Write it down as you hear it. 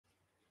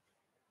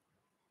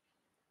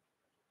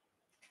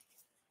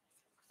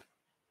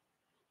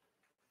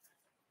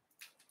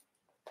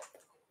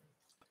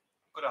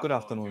Good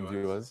afternoon,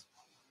 viewers.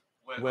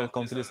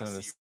 Welcome to this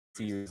another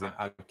series in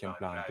AgChem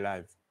Plant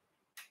Live.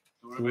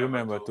 Do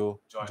remember to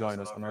join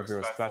us on our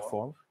various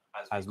platforms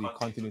as we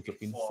continue to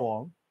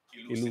inform,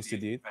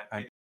 elucidate,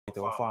 and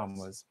educate our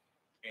farmers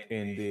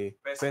in the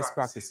best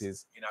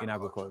practices in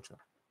agriculture.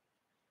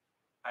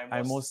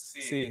 I must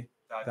say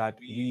that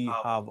we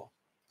have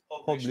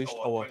published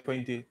our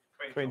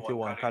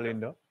 2021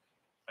 calendar,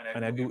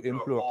 and I do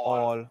implore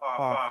all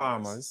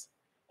farmers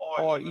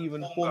or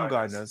even home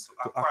gardeners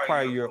to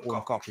acquire your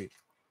own copy.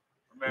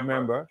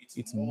 Remember,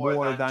 it's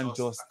more than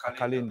just a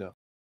calendar.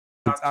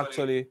 It's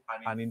actually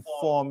an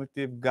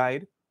informative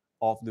guide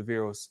of the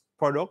various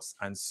products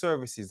and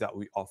services that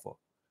we offer.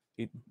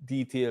 It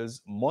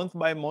details month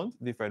by month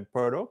different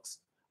products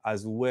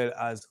as well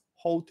as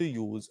how to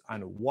use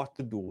and what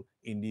to do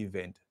in the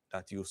event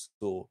that you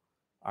so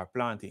are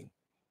planting.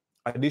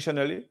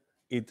 Additionally,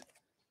 it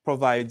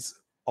provides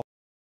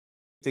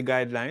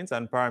guidelines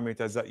and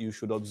parameters that you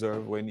should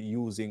observe when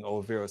using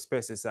our various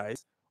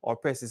pesticides or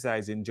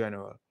pesticides in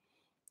general.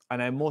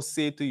 And I must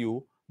say to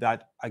you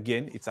that,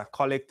 again, it's a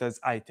collector's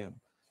item.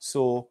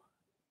 So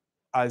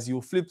as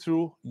you flip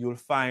through, you'll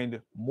find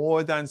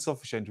more than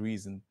sufficient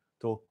reason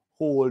to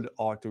hold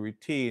or to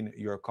retain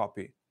your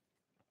copy.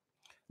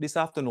 This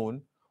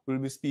afternoon, we'll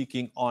be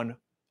speaking on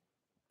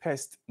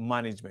pest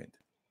management.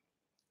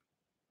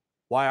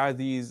 Why are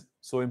these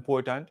so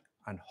important,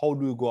 and how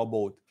do we go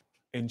about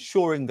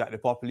ensuring that the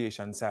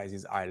population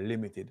sizes are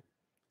limited?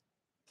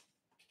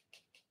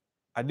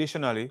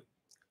 Additionally,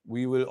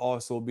 we will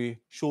also be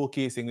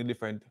showcasing the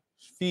different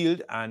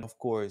field and, of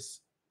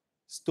course,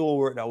 store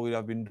work that we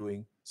have been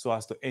doing so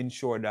as to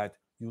ensure that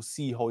you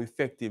see how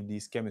effective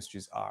these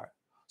chemistries are.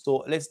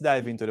 So let's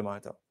dive into the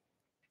matter.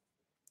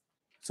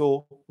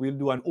 So we'll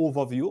do an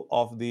overview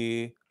of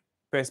the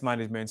pest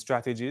management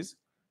strategies.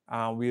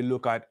 We'll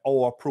look at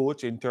our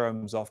approach in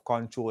terms of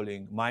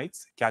controlling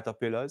mites,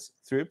 caterpillars,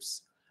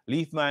 thrips,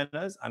 leaf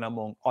miners, and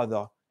among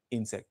other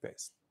insect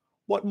pests.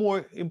 But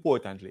more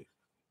importantly,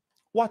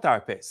 what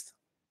are pests?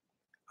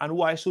 And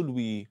why should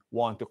we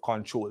want to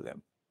control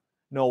them?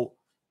 Now,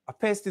 a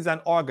pest is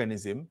an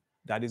organism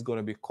that is going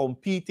to be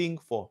competing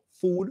for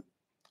food,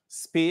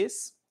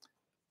 space,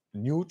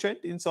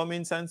 nutrient in some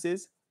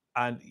instances,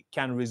 and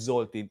can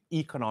result in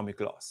economic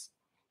loss.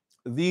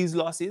 These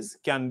losses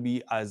can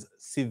be as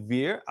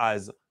severe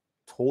as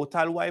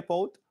total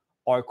wipeout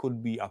or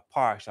could be a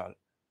partial.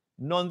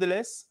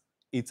 Nonetheless,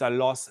 it's a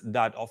loss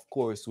that, of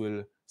course,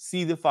 will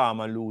see the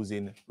farmer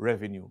losing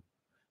revenue.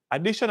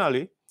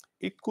 Additionally,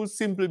 it could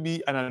simply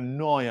be an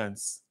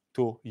annoyance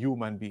to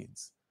human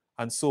beings.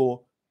 And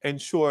so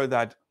ensure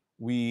that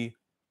we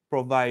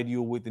provide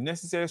you with the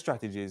necessary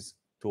strategies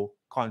to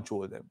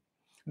control them.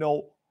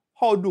 Now,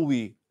 how do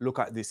we look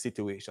at this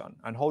situation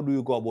and how do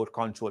you go about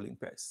controlling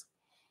pests?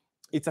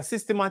 It's a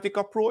systematic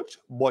approach,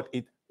 but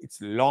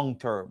it's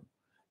long-term.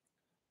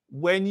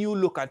 When you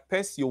look at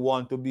pests, you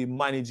want to be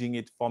managing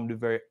it from the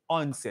very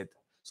onset.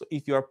 So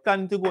if you're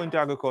planning to go into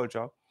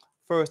agriculture,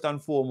 first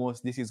and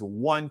foremost, this is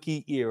one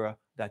key area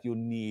that you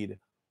need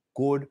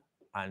good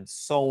and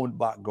sound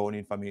background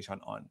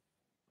information on.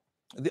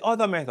 The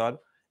other method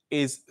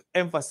is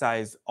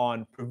emphasized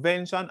on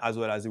prevention as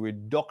well as a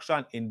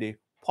reduction in the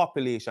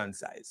population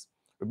size.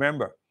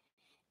 Remember,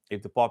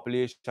 if the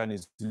population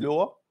is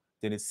lower,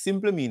 then it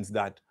simply means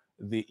that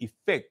the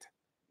effect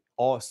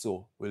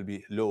also will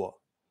be lower.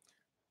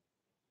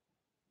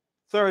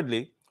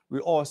 Thirdly, we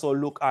also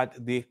look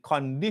at the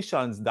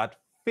conditions that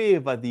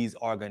favor these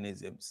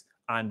organisms,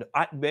 and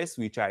at best,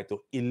 we try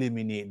to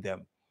eliminate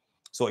them.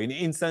 So in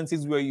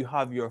instances where you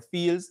have your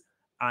fields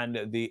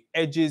and the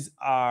edges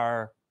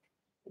have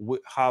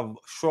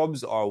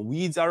shrubs or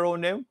weeds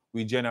around them,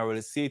 we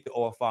generally say to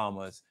our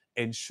farmers,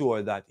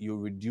 ensure that you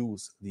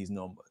reduce these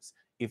numbers.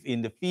 If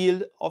in the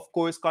field, of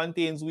course,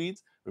 contains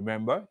weeds,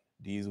 remember,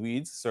 these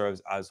weeds serve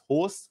as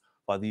hosts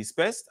for these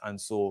pests, and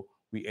so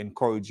we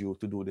encourage you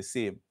to do the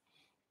same.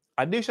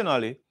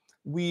 Additionally,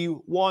 we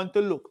want to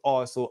look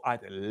also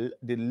at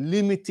the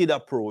limited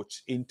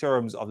approach in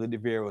terms of the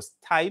various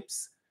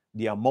types,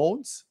 the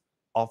amounts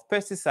of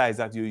pesticides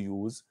that you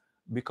use,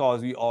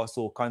 because we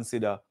also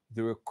consider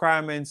the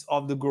requirements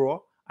of the grower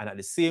and at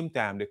the same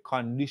time the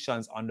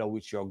conditions under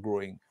which you're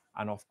growing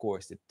and, of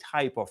course, the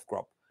type of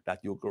crop that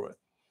you're growing.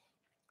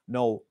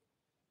 Now,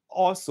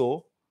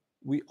 also,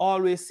 we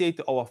always say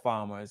to our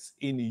farmers,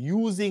 in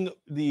using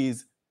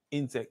these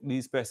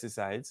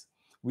pesticides,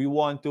 we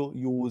want to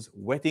use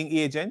wetting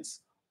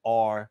agents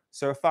or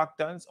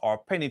surfactants or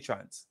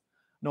penetrants.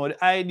 Now,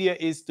 the idea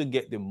is to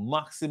get the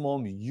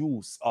maximum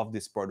use of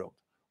this product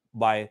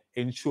by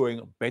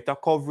ensuring better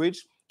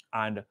coverage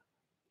and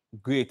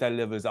greater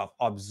levels of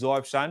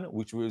absorption,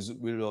 which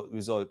will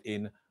result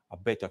in a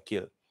better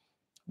kill.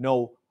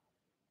 Now,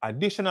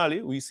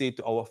 additionally, we say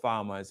to our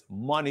farmers,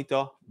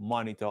 monitor,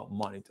 monitor,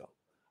 monitor.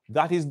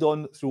 That is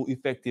done through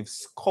effective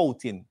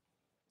scouting.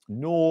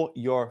 Know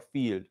your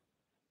field.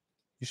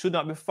 You should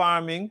not be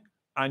farming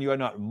and you are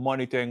not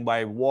monitoring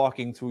by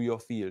walking through your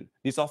field.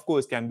 This, of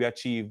course, can be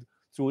achieved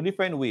through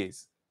different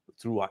ways,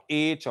 through a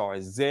H or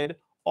a Z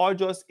or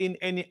just in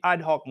any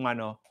ad hoc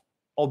manner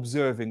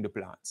observing the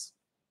plants?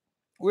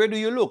 Where do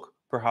you look,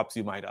 perhaps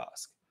you might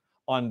ask?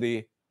 On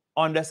the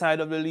underside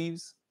of the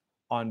leaves,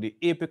 on the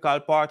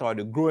apical part or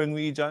the growing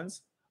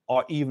regions,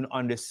 or even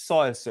on the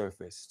soil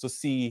surface to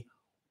see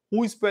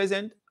who is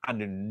present and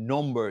the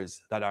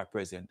numbers that are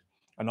present.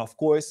 And of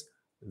course,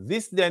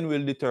 this then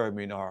will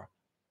determine or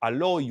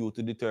allow you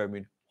to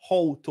determine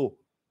how to,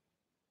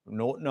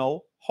 note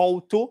now,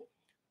 how to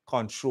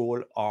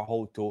control or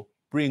how to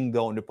bring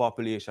down the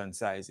population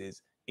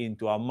sizes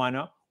into a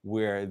manner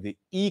where the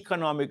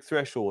economic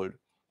threshold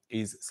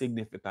is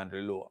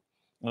significantly lower.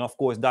 And of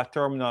course, that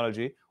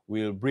terminology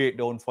we'll break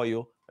down for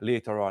you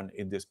later on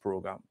in this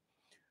program.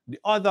 The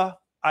other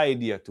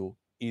idea too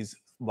is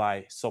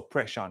by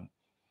suppression.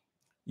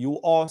 You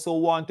also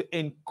want to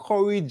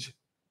encourage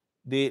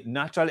the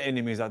natural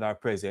enemies that are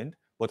present,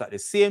 but at the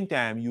same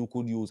time, you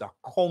could use a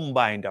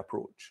combined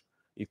approach.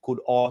 It could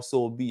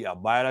also be a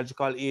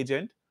biological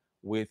agent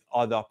with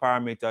other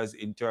parameters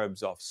in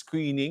terms of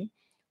screening,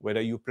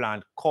 whether you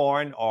plant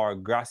corn or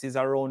grasses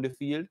around the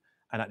field,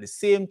 and at the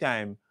same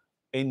time,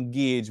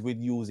 engage with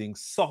using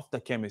softer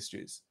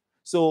chemistries.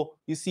 So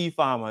you see,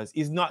 farmers,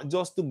 it's not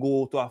just to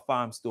go to a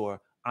farm store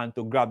and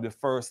to grab the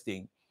first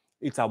thing.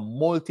 It's a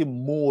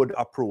multi-mode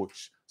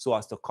approach so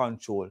as to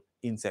control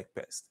insect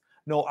pests.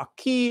 Now, a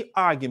key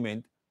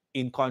argument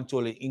in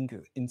controlling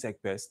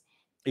insect pests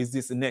is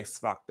this next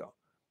factor,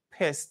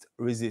 pest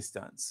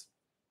resistance.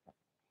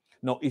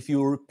 Now, if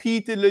you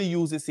repeatedly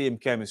use the same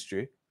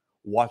chemistry,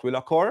 what will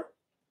occur?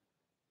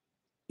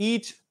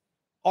 Each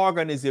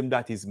organism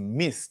that is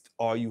missed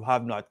or you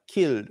have not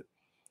killed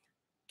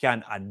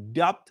can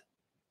adapt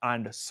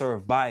and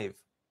survive.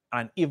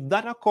 And if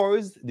that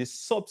occurs, the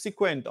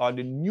subsequent or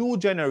the new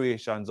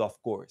generations,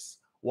 of course,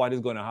 what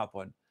is going to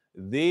happen?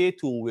 They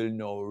too will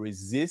now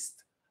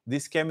resist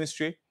this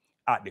chemistry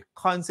at the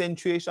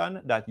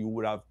concentration that you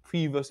would have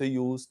previously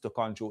used to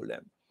control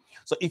them.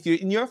 So if you're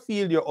in your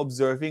field, you're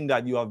observing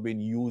that you have been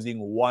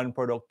using one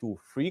product too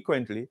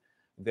frequently,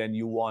 then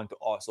you want to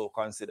also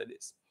consider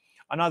this.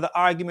 Another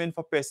argument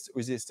for pest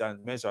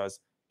resistant measures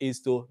is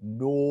to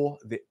know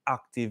the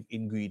active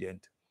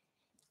ingredient.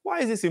 Why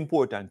is this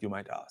important, you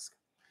might ask?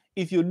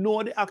 If you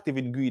know the active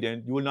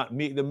ingredient, you will not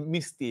make the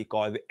mistake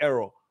or the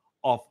error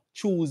of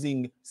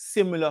choosing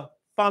similar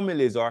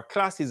families or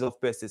classes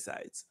of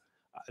pesticides.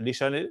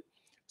 Additionally,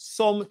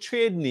 some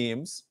trade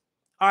names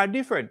are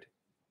different,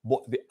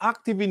 but the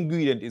active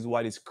ingredient is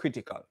what is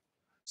critical.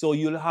 So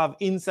you'll have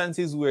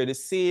instances where the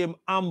same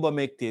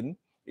ambamectin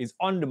is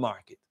on the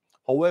market.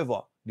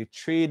 However, the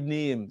trade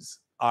names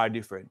are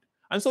different.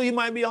 And so you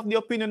might be of the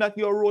opinion that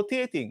you're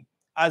rotating,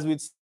 as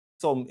with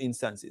some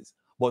instances.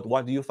 But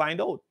what do you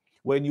find out?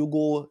 When you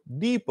go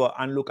deeper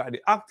and look at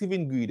the active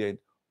ingredient,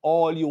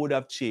 all you would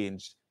have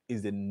changed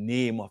is the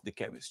name of the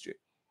chemistry.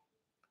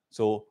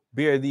 So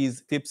bear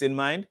these tips in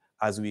mind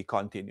as we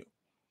continue.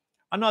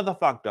 Another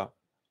factor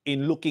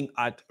in looking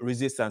at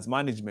resistance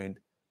management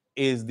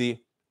is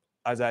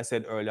as I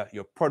said earlier,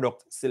 your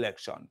product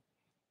selection.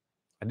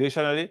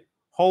 Additionally,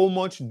 how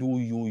much do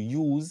you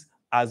use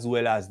as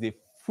well as the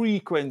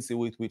frequency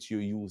with which you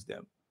use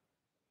them.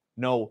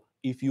 Now,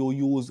 if you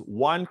use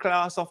one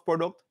class of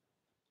product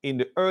in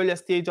the earlier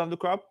stage of the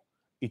crop,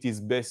 it is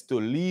best to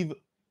leave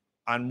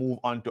and move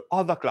on to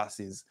other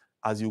classes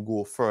as you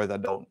go further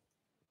down.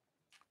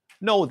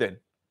 Now then,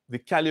 the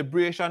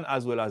calibration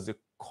as well as the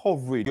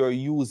coverage you're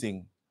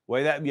using,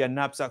 whether it be a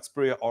knapsack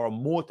sprayer or a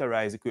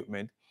motorized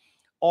equipment,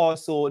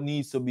 also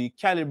needs to be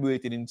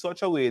calibrated in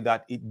such a way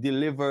that it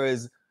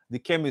delivers the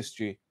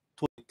chemistry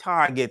to the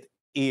target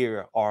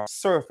area or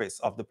surface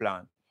of the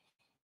plant.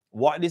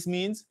 What this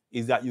means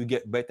is that you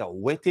get better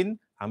wetting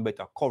and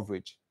better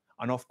coverage.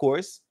 And of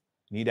course,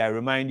 need I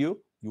remind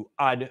you, you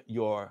add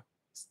your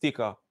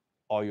sticker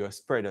or your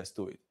spreaders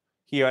to it.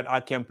 Here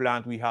at Chem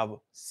Plant, we have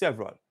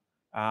several,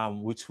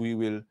 which we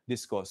will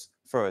discuss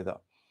further.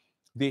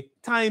 The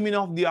timing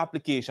of the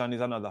application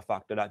is another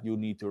factor that you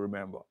need to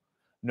remember.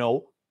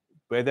 Now,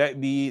 whether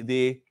it be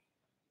the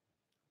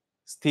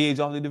stage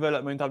of the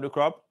development of the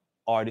crop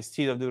or the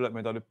stage of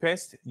development of the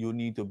pest, you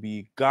need to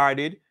be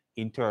guarded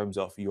in terms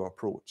of your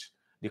approach.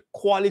 The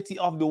quality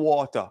of the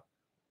water,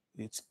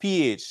 its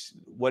pH,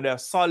 whether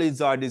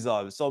solids are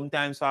dissolved.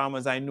 Sometimes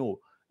farmers I know,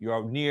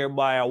 you're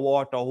nearby a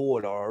water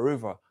hole or a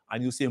river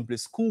and you simply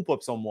scoop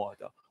up some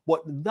water.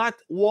 But that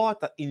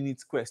water in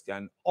its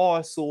question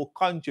also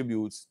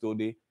contributes to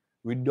the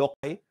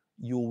reduction.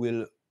 You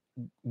will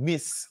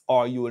miss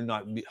or you will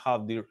not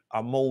have the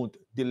amount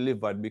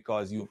delivered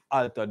because you've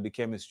altered the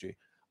chemistry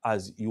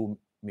as you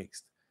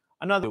mixed.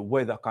 Another,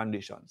 weather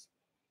conditions.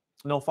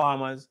 Now,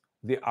 farmers,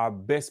 there are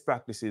best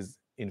practices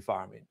in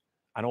farming.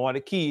 And one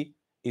of the key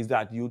is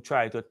that you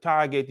try to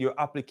target your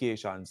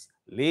applications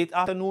late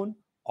afternoon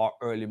or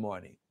early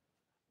morning.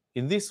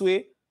 In this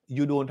way,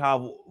 you don't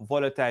have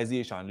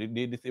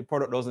volatilization. The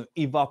product doesn't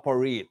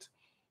evaporate,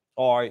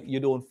 or you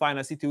don't find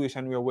a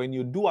situation where when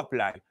you do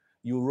apply,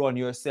 you run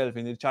yourself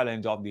in the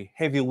challenge of the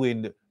heavy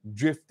wind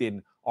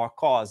drifting or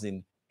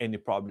causing any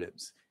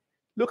problems.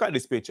 Look at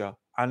this picture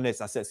and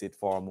let's assess it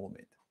for a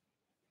moment.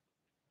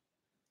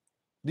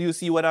 Do you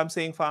see what I'm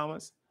saying,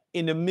 farmers?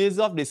 In the midst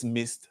of this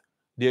mist,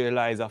 there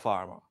lies a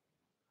farmer.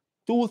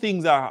 Two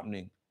things are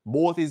happening.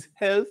 Both his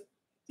health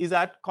is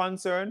at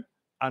concern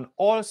and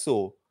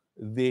also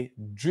the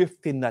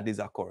drifting that is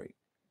occurring.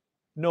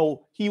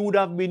 No, he would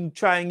have been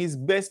trying his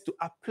best to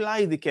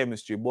apply the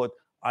chemistry, but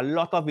a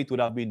lot of it would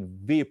have been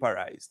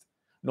vaporized.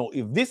 Now,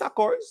 if this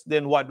occurs,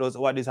 then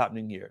what is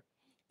happening here?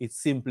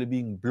 It's simply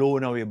being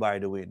blown away by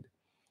the wind.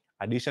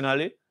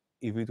 Additionally,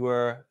 if it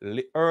were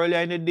earlier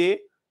in the day,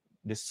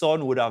 the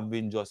sun would have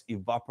been just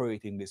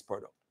evaporating this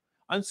product.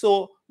 And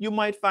so you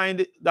might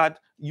find that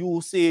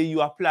you say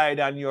you applied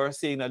and you're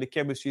saying that the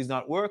chemistry is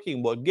not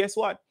working, but guess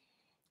what?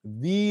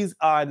 These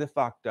are the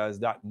factors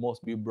that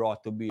must be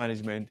brought to bear.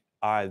 Management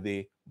are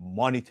the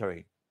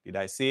monitoring. Did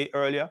I say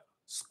earlier?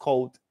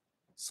 Scout,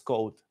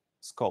 scout,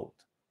 scout.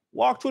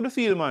 Walk through the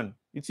field, man.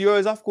 It's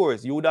yours, of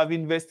course. You would have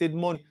invested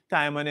money,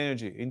 time, and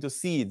energy into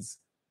seeds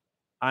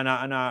and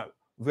a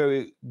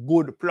very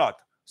good plot.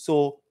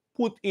 So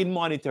put in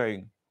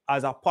monitoring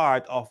as a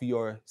part of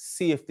your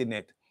safety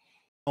net.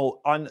 Now,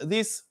 on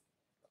this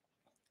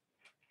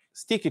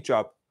sticky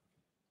trap,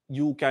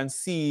 you can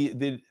see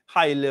the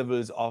high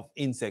levels of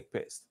insect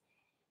pests.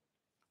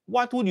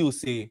 What would you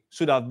say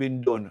should have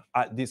been done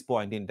at this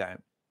point in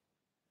time?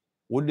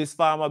 Would this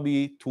farmer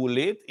be too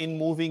late in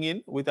moving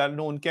in with a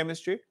known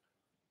chemistry?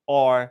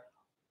 Or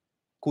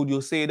could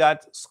you say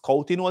that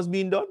scouting was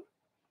being done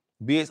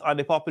based on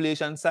the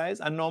population size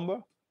and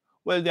number?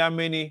 Well, there are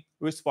many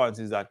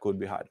responses that could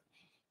be had.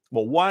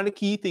 But one of the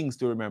key things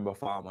to remember,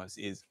 farmers,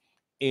 is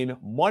in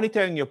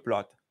monitoring your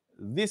plot,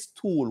 this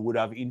tool would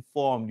have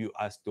informed you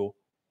as to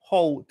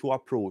how to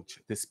approach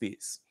the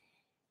space.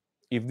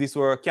 If this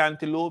were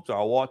cantaloupes or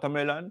a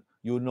watermelon,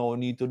 you now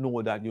need to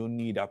know that you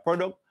need a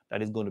product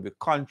that is going to be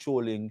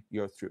controlling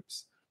your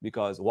thrips,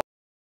 because what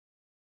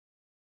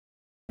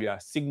will be a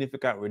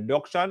significant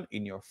reduction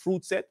in your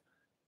fruit set,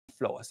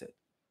 flower set.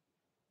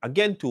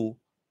 Again, too,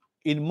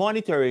 in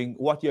monitoring,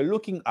 what you're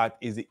looking at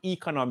is the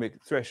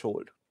economic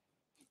threshold.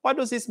 What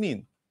does this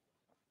mean?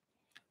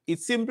 It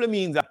simply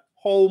means that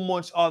how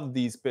much of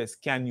these pests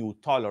can you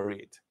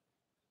tolerate?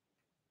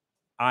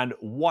 And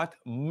what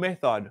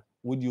method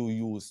would you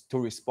use to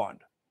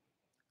respond?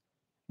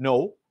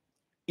 Now,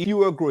 if you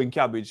were growing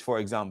cabbage, for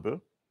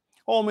example,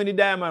 how many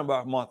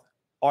diamondback moth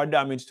or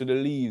damage to the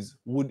leaves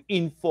would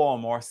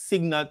inform or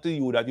signal to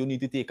you that you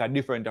need to take a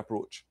different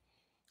approach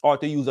or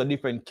to use a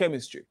different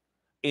chemistry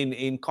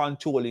in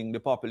controlling the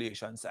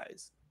population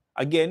size?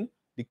 Again,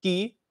 the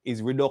key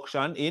is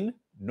reduction in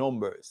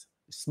numbers.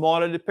 The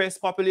smaller the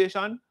pest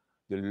population,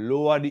 the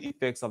lower the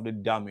effects of the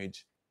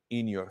damage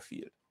in your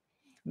field.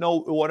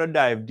 Now, we want to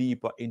dive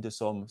deeper into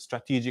some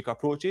strategic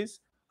approaches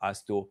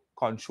as to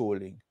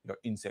controlling your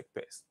insect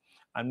pests.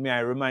 And may I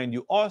remind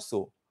you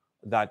also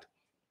that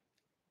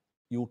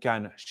you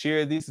can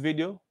share this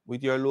video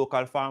with your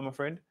local farmer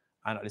friend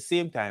and at the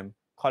same time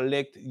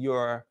collect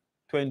your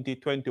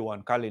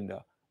 2021 calendar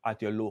at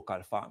your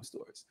local farm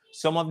stores.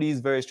 Some of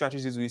these very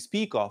strategies we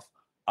speak of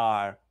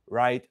are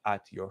right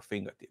at your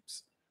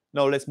fingertips.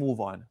 Now let's move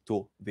on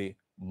to the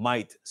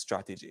mite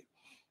strategy.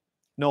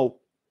 Now,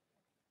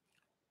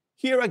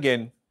 here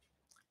again,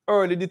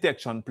 early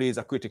detection plays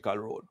a critical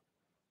role.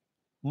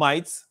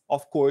 Mites,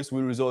 of course,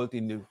 will result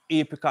in the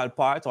apical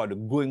parts or the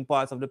growing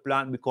parts of the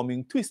plant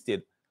becoming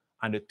twisted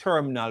and the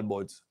terminal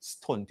buds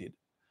stunted.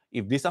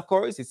 If this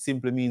occurs, it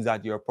simply means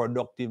that your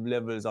productive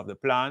levels of the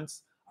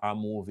plants are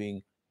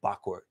moving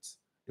backwards.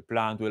 The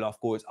plant will, of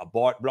course,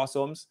 abort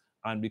blossoms,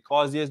 and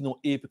because there's no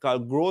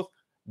apical growth,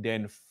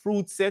 then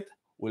fruit set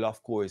will,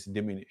 of course,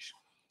 diminish.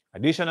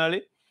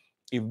 Additionally,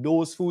 if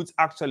those fruits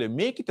actually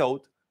make it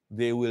out,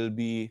 they will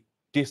be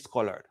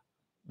discolored.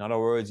 In other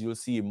words, you'll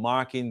see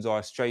markings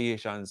or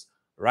striations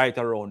right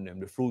around them.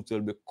 The fruits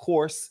will be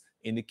coarse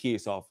in the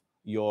case of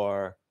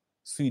your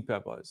sweet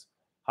peppers.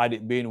 Had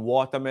it been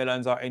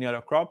watermelons or any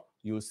other crop,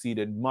 you'll see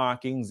the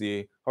markings,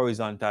 the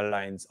horizontal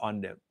lines on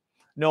them.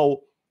 Now,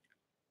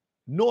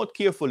 note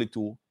carefully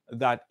too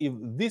that if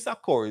this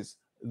occurs,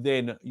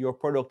 then your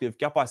productive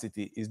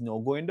capacity is now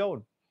going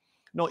down.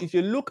 Now, if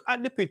you look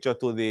at the picture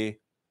to the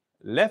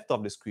left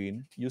of the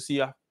screen, you see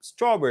a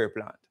strawberry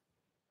plant.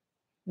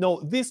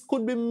 Now, this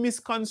could be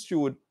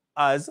misconstrued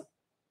as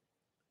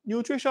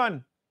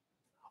nutrition,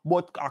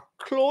 but a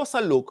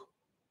closer look,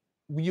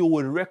 you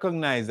would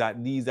recognize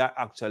that these are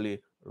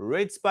actually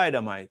red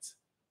spider mites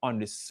on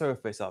the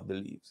surface of the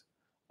leaves.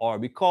 Or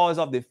because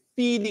of the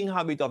feeding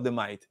habit of the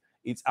mite,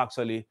 it's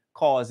actually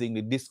causing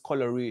the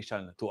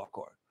discoloration to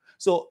occur.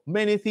 So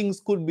many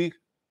things could be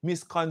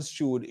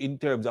misconstrued in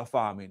terms of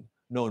farming.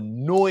 Now,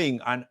 knowing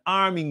and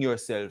arming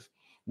yourself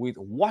with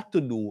what to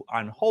do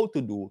and how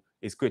to do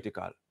is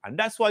critical. And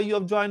that's why you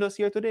have joined us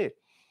here today.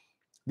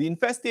 The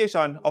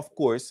infestation, of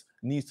course,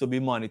 needs to be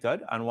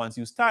monitored. And once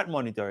you start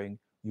monitoring,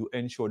 you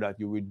ensure that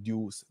you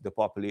reduce the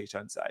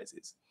population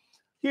sizes.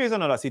 Here's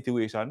another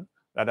situation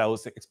that I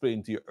was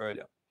explaining to you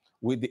earlier,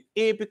 with the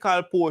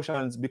apical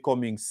portions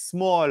becoming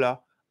smaller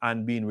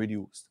and being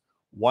reduced.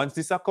 Once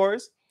this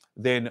occurs,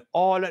 then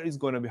all that is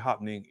going to be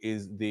happening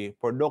is the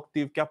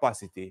productive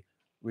capacity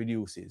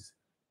reduces.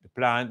 The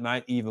plant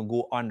might even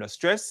go under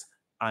stress,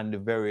 and the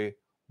very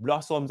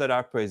blossoms that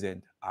are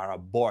present are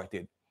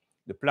aborted.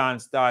 The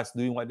plant starts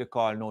doing what they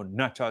call now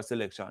natural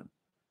selection.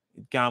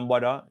 It can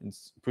bother,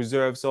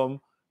 preserve some,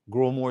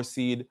 grow more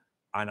seed,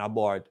 and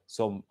abort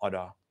some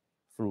other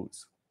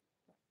fruits.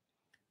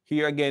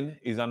 Here again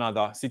is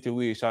another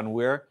situation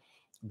where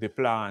the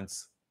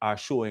plants are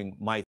showing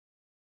might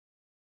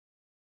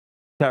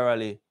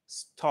literally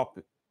stop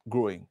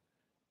growing.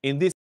 In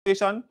this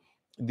situation,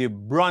 the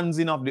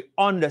bronzing of the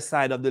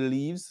underside of the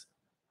leaves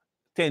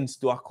tends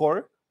to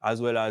occur,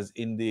 as well as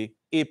in the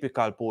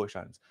apical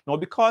portions. Now,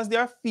 because they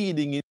are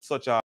feeding in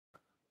such a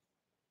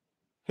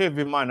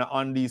heavy manner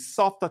on these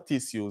softer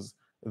tissues,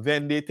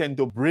 then they tend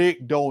to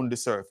break down the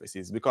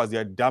surfaces because they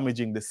are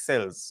damaging the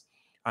cells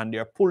and they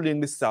are pulling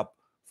the sap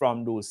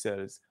from those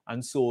cells.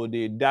 And so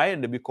they die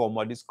and they become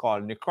what is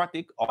called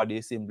necrotic, or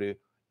they simply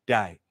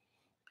die.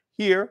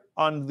 Here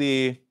on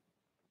the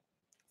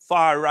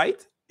far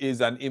right is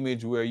an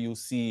image where you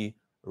see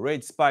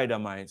red spider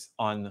mites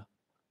on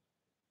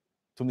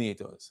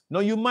tomatoes. Now,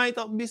 you might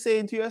be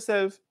saying to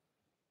yourself,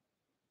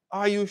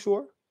 are you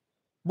sure?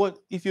 But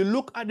if you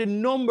look at the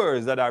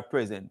numbers that are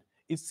present,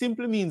 it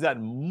simply means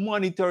that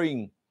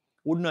monitoring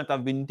would not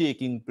have been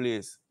taking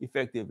place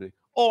effectively,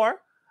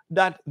 or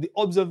that the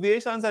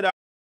observations that are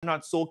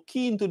not so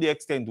keen to the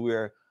extent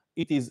where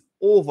it is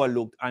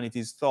overlooked and it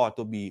is thought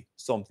to be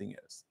something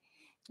else.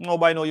 Now,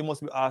 by now, you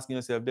must be asking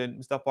yourself, then,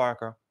 Mr.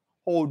 Parker,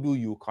 how do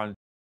you control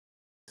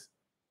this?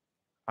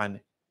 And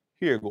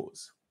here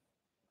goes.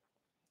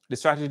 The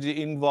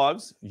strategy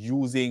involves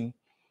using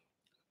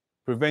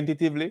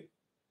preventatively,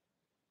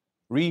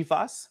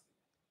 refas,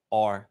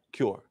 or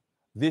cure.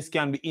 This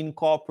can be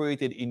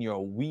incorporated in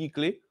your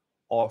weekly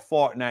or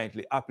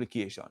fortnightly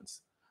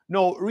applications.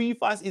 Now,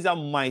 refas is a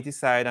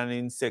miticide and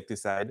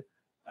insecticide.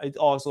 It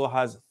also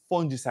has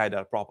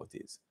fungicidal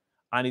properties,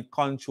 and it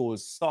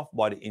controls soft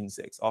body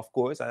insects. Of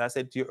course, as I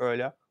said to you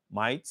earlier,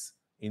 mites,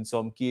 in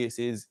some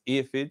cases,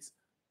 aphids,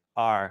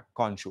 are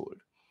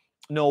controlled.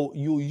 Now,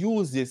 you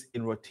use this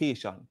in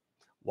rotation.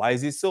 Why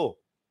is it so?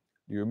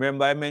 Do you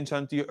remember I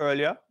mentioned to you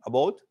earlier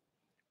about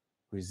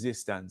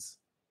resistance?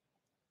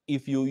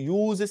 If you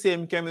use the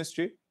same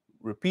chemistry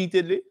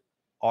repeatedly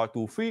or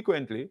too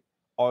frequently,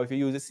 or if you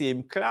use the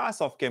same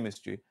class of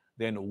chemistry,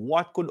 then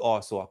what could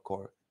also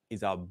occur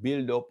is a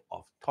buildup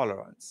of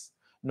tolerance.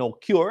 Now,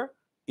 cure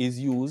is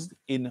used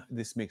in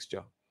this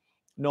mixture.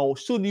 Now,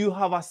 should you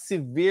have a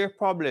severe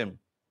problem,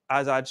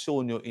 as I had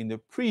shown you in the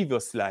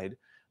previous slide,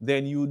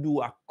 then you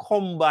do a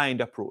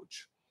combined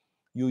approach.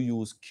 You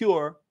use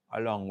cure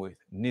along with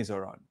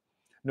Nizoron.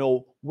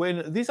 Now,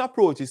 when this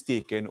approach is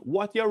taken,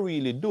 what you're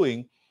really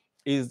doing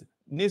is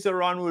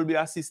Nizoron will be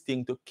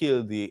assisting to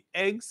kill the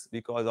eggs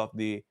because of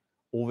the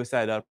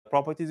ovicidal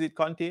properties it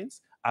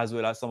contains, as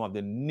well as some of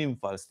the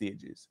nymphal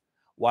stages,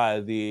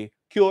 while the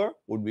cure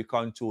would be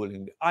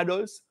controlling the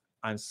adults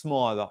and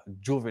smaller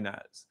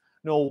juveniles.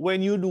 Now,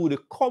 when you do the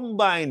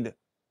combined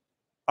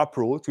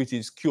approach, which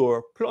is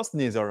cure plus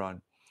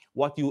Nizoron,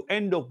 what you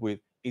end up with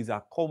is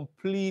a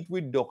complete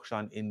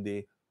reduction in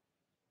the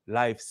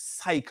life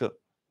cycle.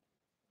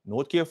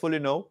 Note carefully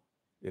now,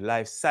 the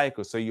life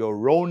cycle. So you're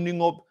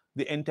rounding up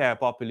the entire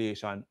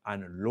population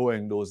and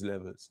lowering those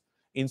levels.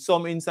 In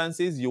some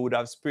instances, you would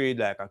have sprayed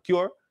like a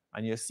cure,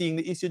 and you're seeing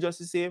the issue just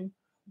the same.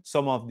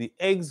 Some of the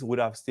eggs would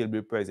have still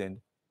been present.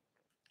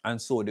 And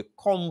so the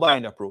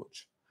combined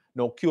approach.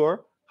 Now,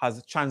 cure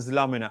has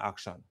translaminar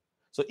action.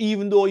 So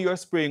even though you're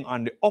spraying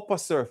on the upper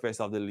surface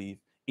of the leaf,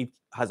 it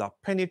has a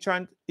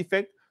penetrant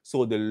effect.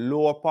 So the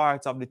lower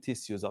parts of the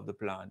tissues of the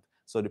plant.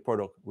 So the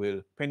product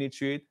will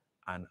penetrate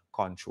and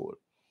control.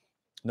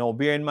 Now,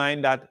 bear in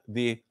mind that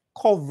the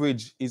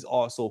coverage is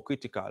also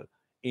critical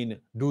in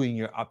doing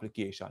your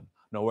application.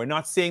 Now, we're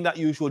not saying that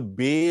you should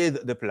bathe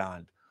the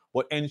plant,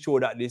 but ensure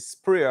that the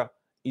sprayer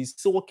is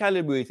so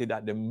calibrated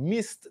that the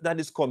mist that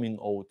is coming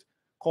out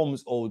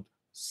comes out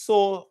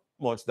so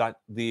much that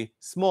the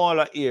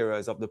smaller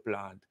areas of the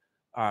plant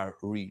are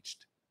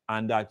reached,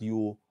 and that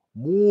you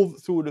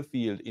move through the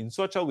field in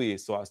such a way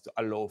so as to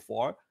allow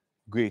for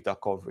greater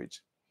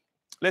coverage.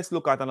 Let's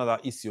look at another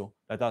issue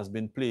that has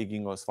been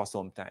plaguing us for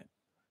some time,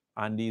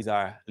 and these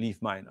are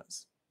leaf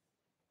miners.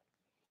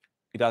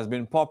 It has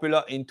been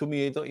popular in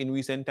tomato in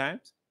recent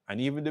times, and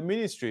even the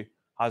ministry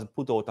has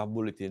put out a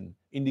bulletin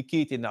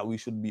indicating that we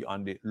should be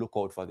on the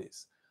lookout for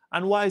this.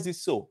 And why is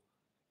this so?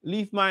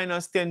 Leaf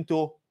miners tend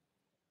to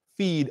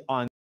feed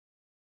on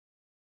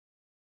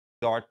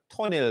or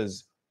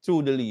tunnels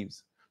through the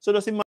leaves. So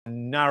doesn't matter how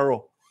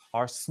narrow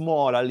or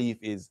small a leaf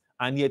is,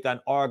 and yet an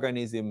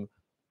organism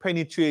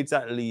penetrates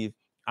that leaf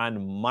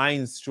and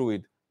mines through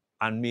it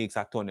and makes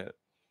a tunnel.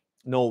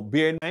 Now,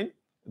 bear in mind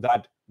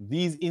that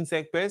these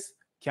insect pests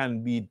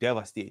can be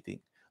devastating.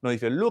 Now,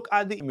 if you look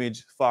at the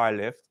image far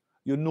left,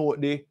 you know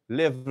the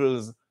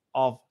levels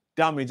of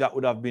damage that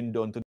would have been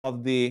done to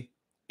the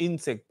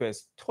insect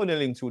pests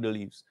tunneling through the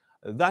leaves.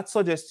 That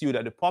suggests to you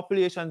that the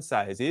population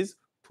size is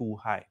too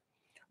high.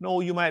 Now,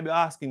 you might be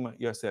asking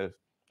yourself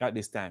at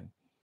this time,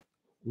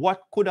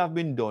 what could have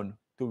been done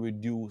to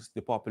reduce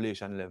the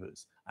population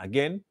levels?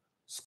 Again,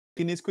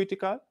 is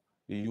critical,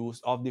 the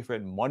use of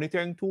different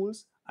monitoring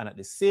tools, and at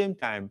the same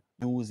time,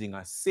 using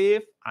a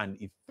safe and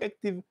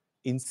effective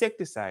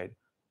insecticide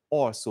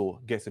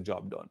also gets the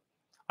job done.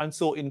 And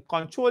so in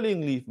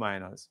controlling leaf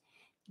miners,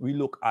 we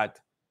look at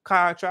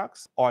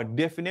characteristics or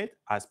definite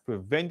as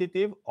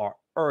preventative or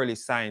early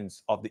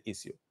signs of the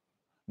issue.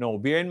 Now,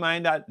 bear in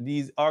mind that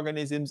these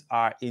organisms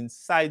are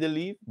inside the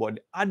leaf, but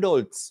the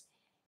adults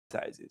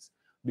sizes.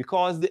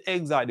 Because the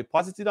eggs are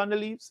deposited on the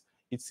leaves,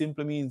 it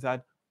simply means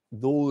that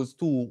those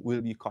two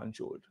will be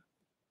controlled.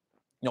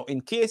 Now,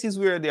 in cases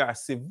where there are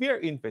severe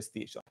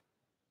infestation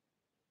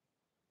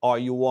or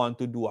you want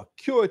to do a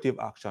curative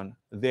action,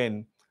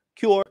 then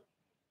cure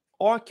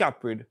or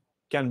caprid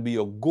can be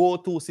your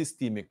go-to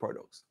systemic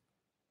products.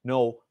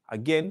 Now,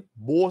 again,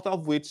 both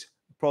of which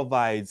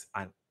provides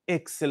an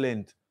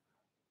excellent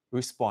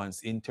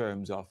response in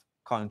terms of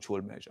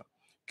control measure.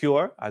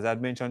 Cure, as I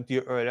mentioned to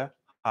you earlier,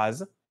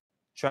 has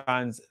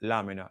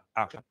translaminar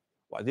action.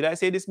 What did I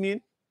say this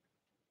mean?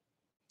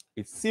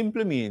 It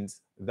simply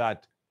means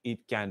that it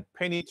can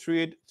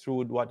penetrate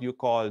through what you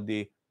call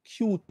the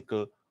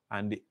cuticle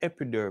and the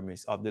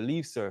epidermis of the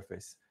leaf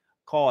surface,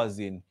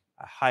 causing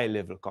a high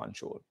level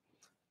control.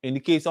 In the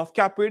case of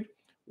caprid,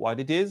 what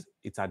it is,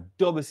 it's a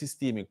double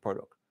systemic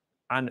product.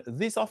 And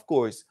this, of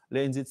course,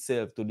 lends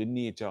itself to the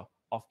nature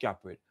of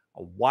caprid,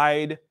 a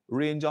wide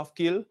range of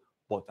kill,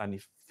 but an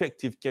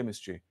effective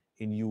chemistry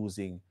in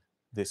using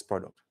this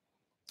product.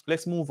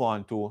 Let's move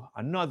on to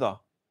another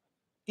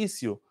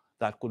issue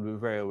that could be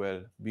very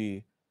well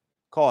be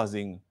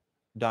causing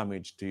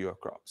damage to your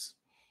crops.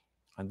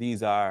 And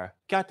these are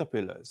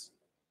caterpillars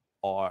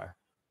or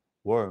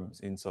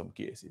worms in some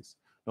cases.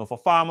 Now, for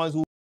farmers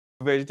who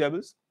grow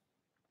vegetables,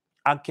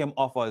 AgChem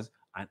offers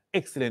an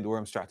excellent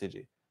worm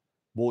strategy,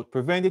 both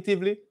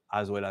preventatively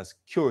as well as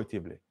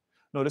curatively.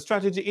 Now, the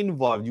strategy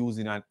involves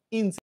using an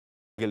insect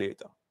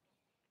regulator.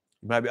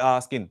 You might be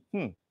asking,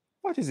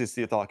 what is this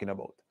you're talking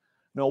about?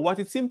 Now, what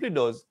it simply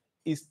does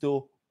is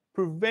to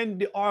prevent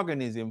the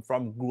organism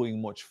from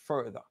growing much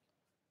further.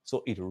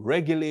 So it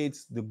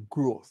regulates the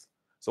growth.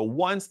 So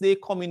once they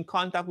come in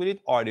contact with it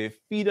or they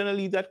feed on a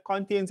leaf that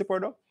contains the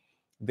product,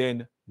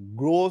 then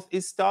growth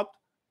is stopped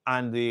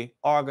and the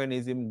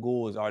organism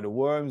goes or the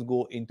worms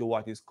go into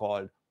what is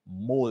called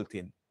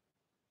molting.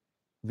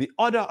 The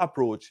other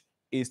approach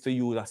is to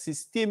use a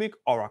systemic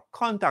or a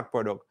contact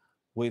product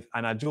with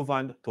an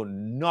adjuvant to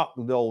knock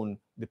down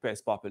the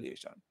pest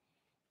population.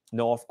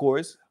 Now, of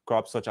course,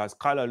 crops such as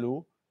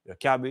callaloo, your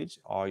cabbage,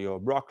 or your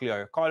broccoli or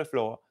your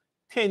cauliflower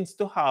tends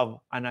to have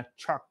an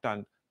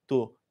attractant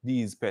to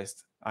these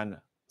pests. And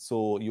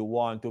so you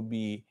want to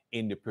be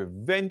in the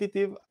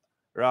preventative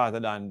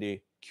rather than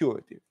the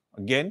curative.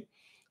 Again,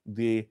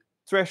 the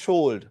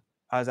threshold,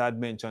 as I had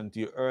mentioned to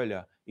you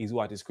earlier, is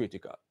what is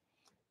critical.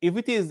 If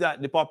it is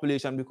that the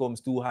population becomes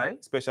too high,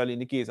 especially in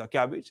the case of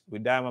cabbage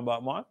with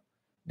diamondback moth,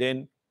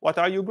 then what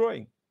are you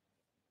growing?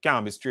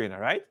 Can't be strainer,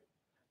 right?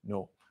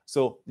 No.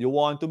 So you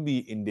want to be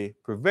in the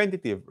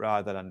preventative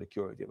rather than the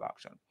curative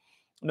action.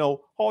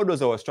 Now, how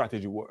does our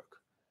strategy work?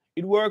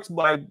 It works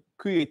by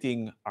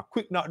creating a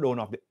quick knockdown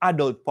of the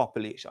adult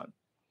population.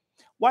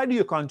 Why do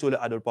you control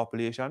the adult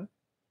population?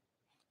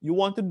 You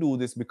want to do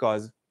this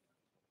because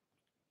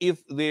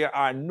if there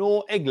are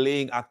no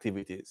egg-laying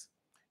activities,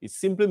 it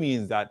simply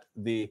means that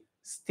the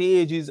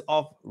stages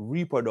of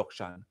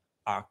reproduction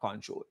are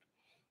controlled.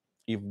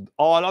 If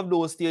all of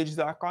those stages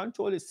are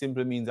controlled, it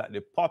simply means that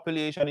the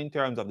population in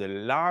terms of the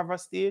larva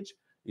stage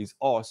is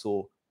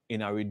also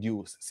in a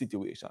reduced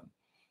situation.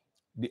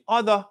 The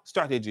other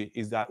strategy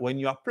is that when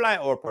you apply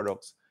our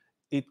products,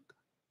 it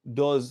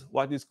does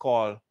what is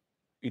called,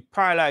 it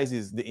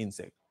paralyzes the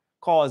insect,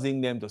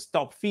 causing them to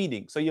stop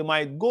feeding. So you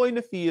might go in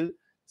the field,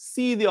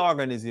 see the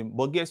organism,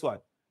 but guess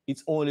what?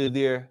 It's only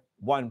there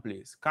one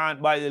place. Can't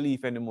buy the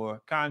leaf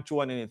anymore, can't chew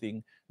on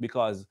anything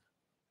because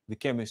the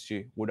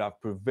chemistry would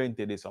have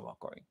prevented this from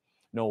occurring.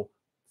 Now,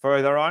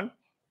 further on,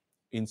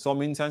 in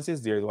some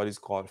instances, there is what is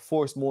called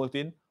forced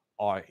molting,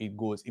 or it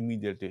goes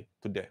immediately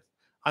to death.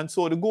 And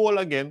so the goal,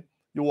 again,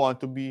 you want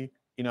to be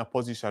in a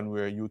position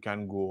where you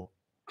can go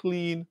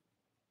clean,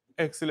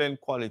 excellent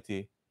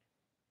quality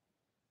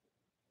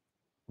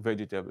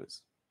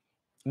vegetables.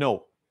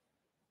 Now,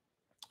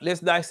 let's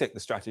dissect the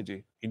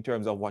strategy in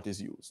terms of what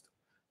is used.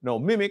 Now,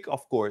 Mimic,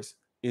 of course,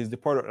 is the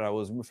product that I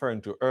was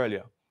referring to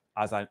earlier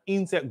as an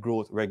insect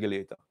growth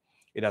regulator.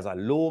 It has a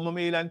low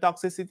mammalian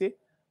toxicity.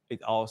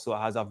 It also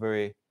has a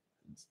very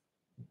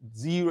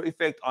zero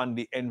effect on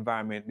the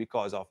environment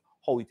because of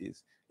how it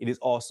is. It is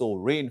also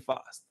rain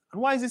fast.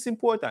 And why is this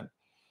important?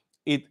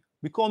 It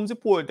becomes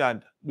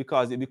important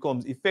because it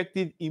becomes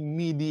effective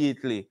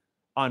immediately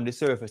on the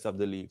surface of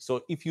the leaf.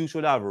 So if you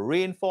should have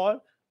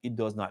rainfall, it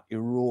does not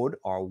erode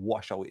or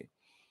wash away.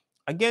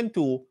 Again,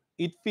 too,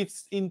 it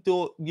fits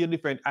into your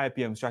different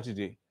IPM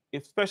strategy,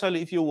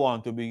 especially if you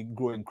want to be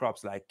growing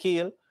crops like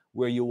kale,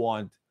 where you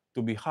want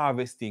to be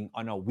harvesting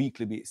on a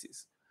weekly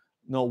basis.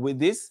 Now, with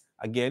this,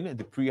 again,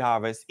 the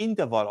pre-harvest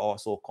interval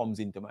also comes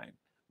into mind.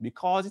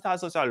 Because it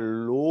has such a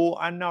low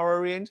and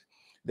narrow range,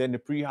 then the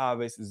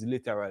pre-harvest is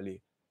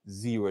literally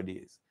 0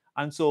 days.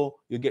 And so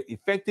you get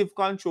effective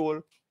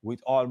control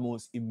with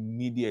almost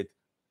immediate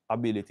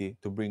ability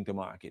to bring to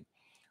market.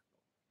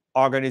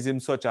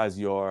 Organisms such as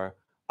your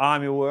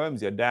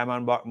armyworms, your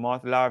diamondback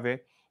moth larvae,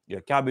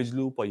 your cabbage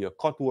loop or your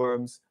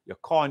cutworms, your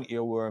corn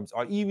earworms,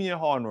 or even your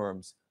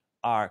hornworms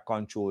are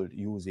controlled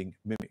using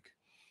mimic.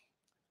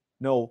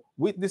 Now,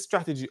 with this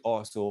strategy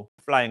also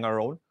flying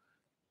around,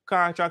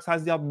 Caratrax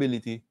has the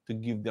ability to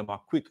give them a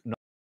quick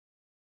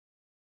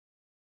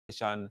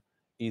notification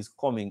is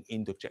coming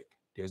into check.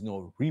 There's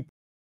no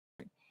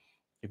reproduction.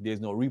 If there's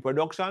no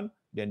reproduction,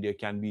 then there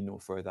can be no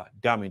further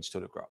damage to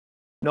the crop.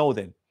 Now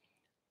then,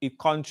 it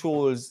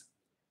controls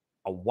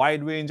a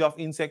wide range of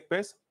insect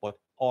pests, but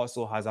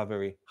also has a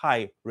very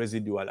high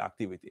residual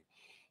activity.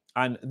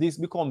 And this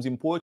becomes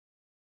important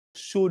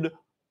should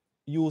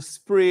you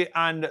spray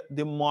and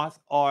the moth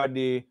or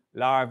the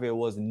larvae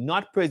was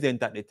not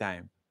present at the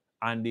time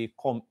and they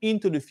come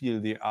into the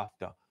field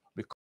thereafter.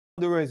 Because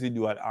of the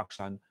residual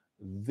action,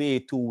 they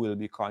too will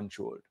be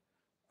controlled.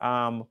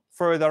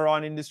 Further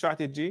on in the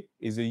strategy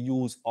is the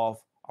use of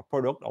a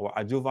product or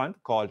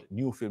adjuvant called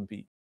Newfilm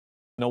P.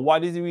 Now,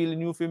 what is really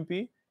Newfilm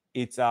P?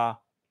 It's a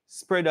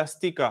spreader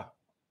sticker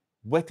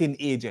wetting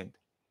agent.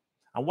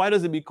 And why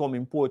does it become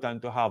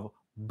important to have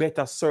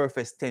better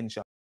surface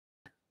tension?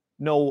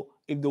 Now,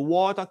 if the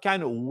water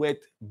can wet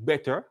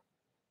better,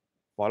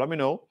 follow me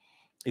now,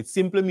 it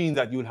simply means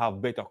that you'll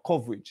have better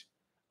coverage.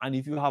 And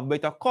if you have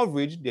better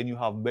coverage, then you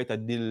have better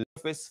the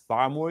surface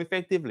far more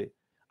effectively.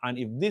 And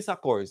if this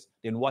occurs,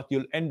 then what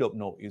you'll end up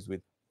now is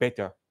with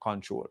better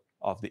control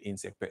of the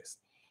insect pest.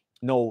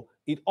 Now,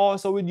 it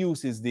also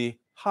reduces the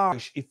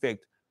harsh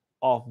effect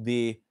of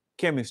the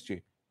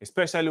chemistry,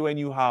 especially when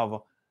you have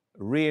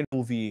rain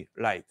UV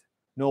light.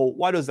 Now,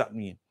 what does that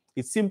mean?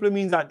 It simply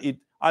means that it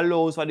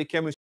allows for the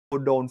chemistry to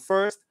go down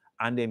first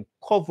and then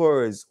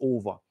covers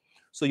over.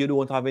 So you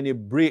don't have any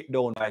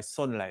breakdown by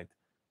sunlight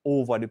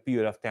over the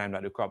period of time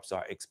that the crops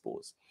are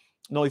exposed.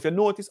 Now, if you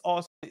notice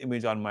also the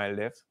image on my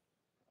left,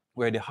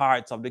 where the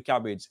hearts of the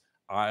cabbage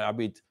are a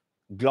bit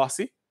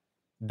glossy,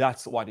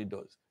 that's what it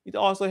does. It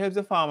also helps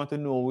the farmer to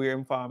know where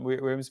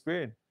I'm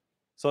spraying.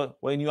 So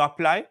when you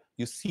apply,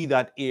 you see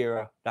that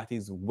area that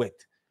is wet.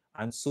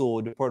 And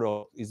so the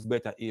product is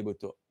better able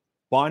to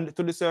bond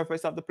to the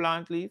surface of the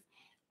plant leaf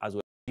as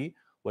well.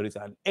 But it's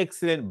an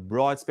excellent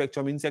broad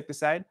spectrum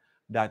insecticide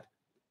that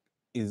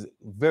is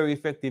very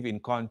effective in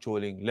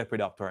controlling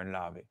lepidopteran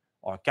larvae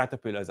or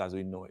caterpillars as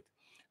we know it.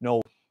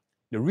 Now,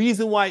 the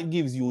reason why it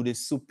gives you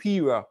this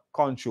superior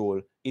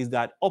control is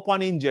that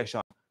upon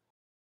ingestion,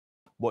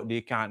 but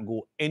they can't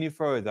go any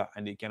further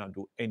and they cannot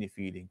do any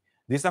feeding.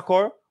 This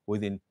occurs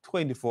within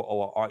 24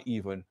 hours or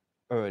even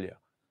earlier.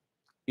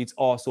 It's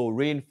also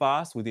rain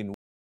fast within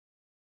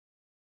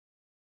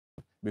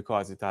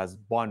because it has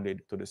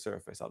bonded to the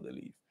surface of the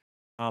leaf.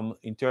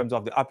 In terms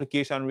of the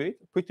application rate,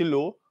 pretty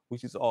low,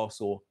 which is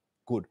also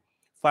good.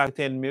 5 to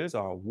 10 mils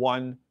or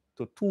 1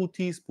 to 2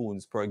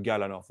 teaspoons per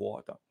gallon of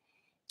water.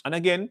 And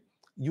again,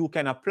 you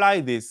can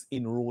apply this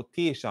in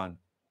rotation.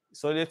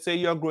 So let's say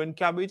you're growing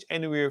cabbage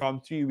anywhere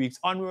from 3 weeks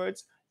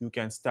onwards, you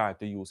can start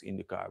to use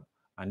Indicarb.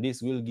 And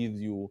this will give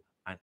you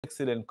an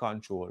excellent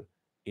control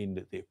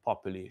in the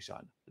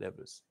population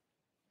levels.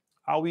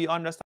 Are we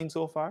understanding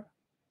so far?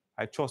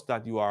 I trust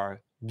that you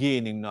are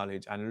gaining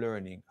knowledge and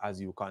learning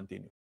as you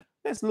continue.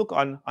 Let's look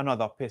on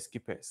another pesky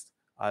pest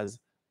as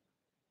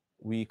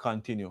we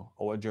continue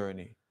our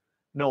journey.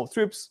 Now,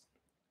 thrips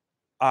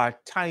are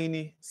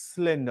tiny,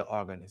 slender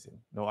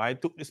organisms. Now, I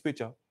took this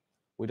picture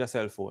with a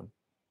cell phone,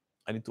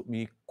 and it took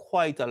me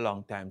quite a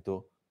long time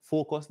to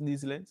focus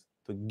these lens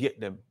to get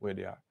them where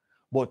they are.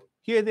 But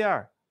here they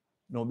are.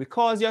 Now,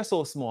 because they are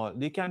so small,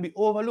 they can be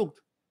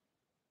overlooked.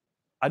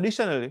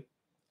 Additionally,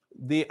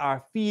 they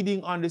are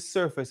feeding on the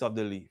surface of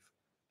the leaf.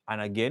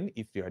 And again,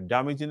 if you're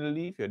damaging the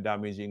leaf, you're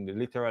damaging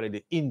literally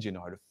the engine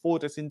or the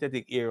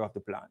photosynthetic area of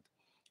the plant.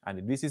 And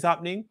if this is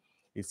happening,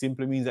 it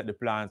simply means that the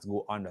plants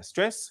go under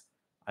stress.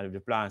 And if the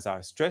plants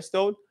are stressed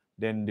out,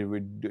 then there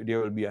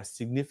will be a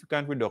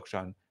significant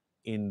reduction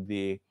in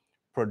the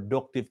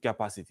productive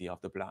capacity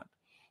of the plant.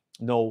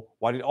 Now,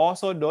 what it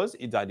also does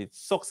is that it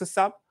sucks the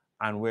sap,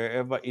 and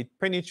wherever it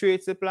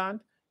penetrates the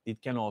plant,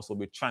 it can also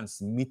be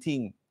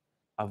transmitting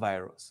a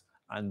virus.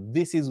 And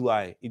this is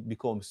why it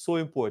becomes so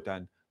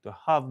important to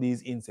have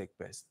these insect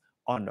pests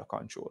under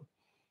control.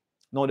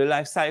 Now, the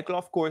life cycle,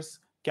 of course,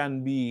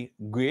 can be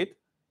great,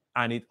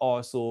 and it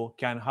also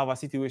can have a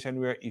situation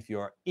where if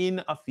you're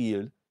in a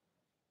field,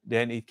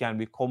 then it can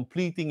be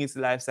completing its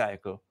life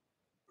cycle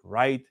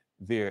right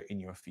there in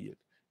your field.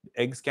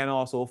 The eggs can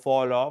also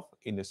fall off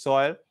in the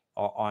soil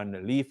or on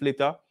the leaf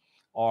litter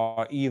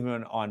or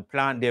even on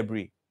plant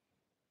debris.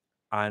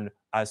 And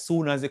as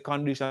soon as the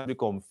conditions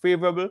become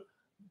favorable,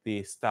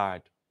 they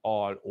start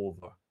all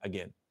over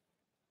again.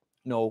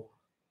 Now,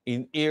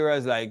 in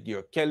areas like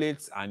your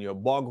kellets and your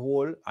bog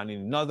hole and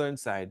in the northern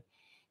side,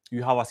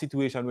 you have a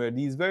situation where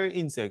these very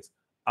insects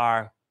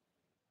are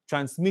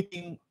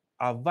transmitting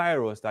a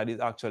virus that is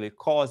actually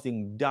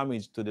causing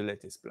damage to the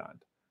lettuce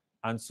plant.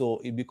 And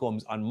so it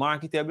becomes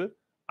unmarketable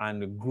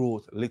and the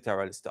growth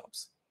literally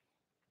stops.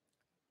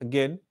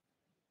 Again,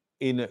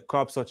 in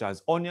crops such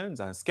as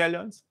onions and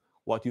scallions,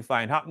 what you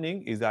find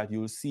happening is that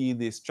you'll see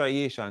the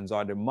striations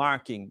or the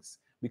markings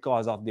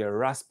because of their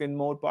rasping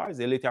mouthparts.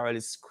 They literally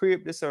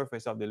scrape the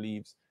surface of the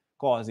leaves,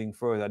 causing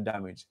further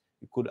damage.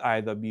 It could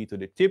either be to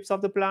the tips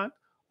of the plant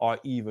or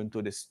even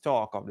to the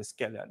stalk of the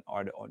scallion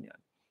or the onion.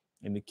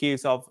 In the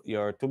case of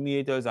your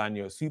tomatoes and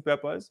your sweet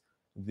peppers,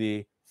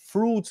 the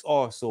fruits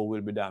also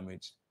will be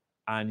damaged,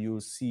 and you'll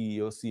see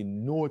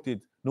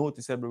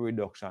noticeable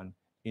reduction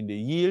in the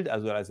yield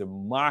as well as the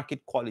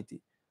market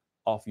quality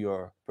of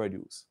your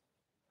produce.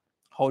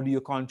 How do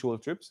you control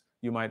thrips,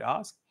 you might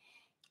ask?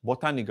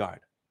 Botany guard.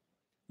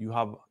 You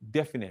have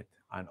definite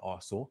and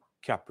also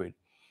caprid.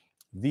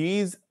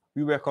 These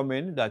we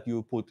recommend that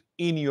you put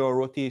in your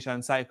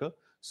rotation cycle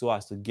so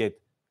as to get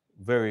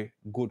very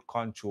good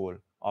control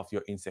of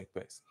your insect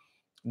pests.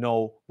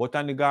 Now,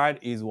 Botany guard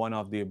is one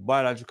of the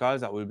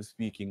biologicals that we'll be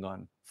speaking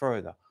on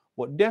further.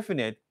 But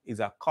definite is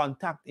a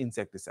contact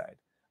insecticide,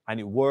 and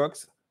it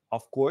works,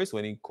 of course,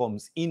 when it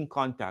comes in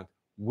contact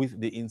with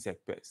the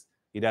insect pest.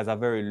 It has a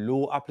very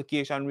low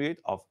application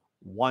rate of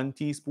 1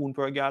 teaspoon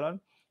per gallon,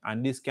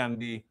 and this can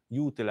be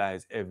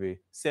utilized every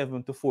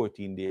 7 to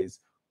 14 days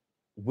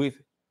with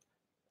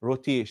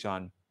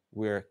rotation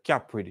where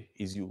caprid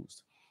is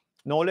used.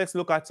 Now let's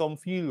look at some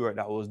fieldwork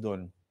that was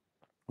done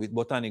with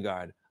Botany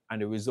guard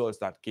and the results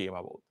that came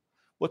about.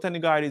 Botany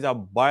guard is a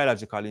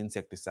biological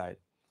insecticide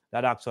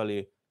that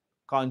actually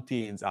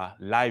contains a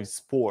live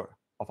spore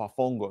of a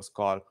fungus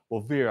called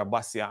Bovera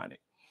bassiani.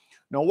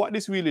 Now, what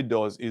this really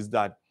does is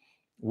that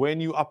when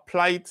you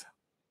apply it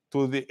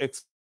to the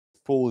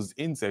exposed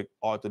insect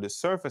or to the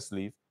surface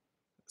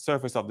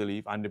of the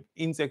leaf, and the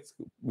insects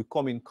will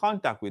come in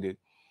contact with it,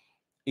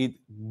 it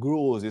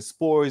grows. The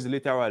spores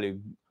literally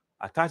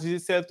attaches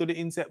itself to the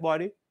insect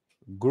body,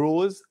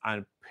 grows,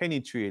 and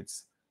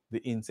penetrates the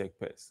insect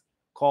pest,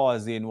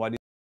 causing what is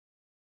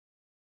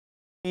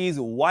these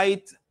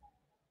white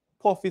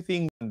puffy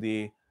things on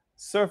the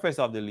surface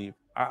of the leaf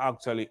are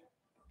actually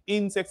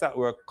insects that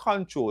were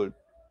controlled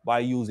by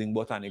using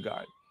Botany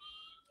guard.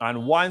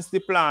 And once they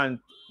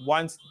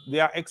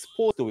are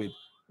exposed to it,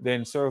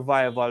 then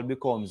survival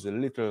becomes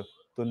little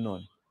to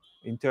none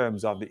in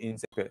terms of the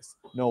insect pest.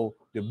 Now,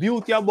 the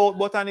beauty about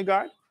Botany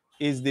guard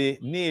is the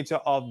nature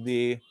of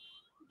the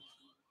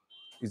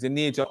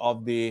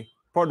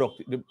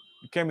product, the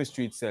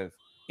chemistry itself.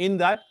 In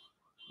that,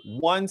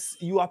 once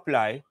you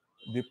apply,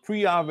 the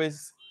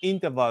pre-harvest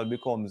interval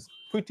becomes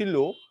pretty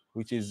low,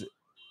 which is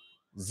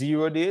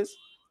 0 days,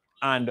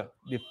 and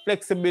the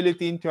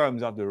flexibility in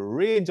terms of the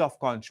range of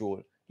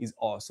control is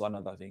also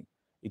another thing.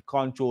 It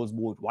controls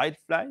both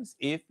whiteflies,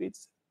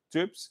 aphids,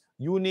 thrips,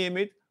 you name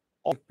it,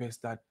 all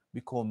pests that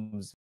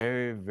becomes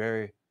very,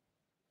 very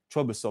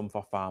troublesome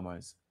for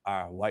farmers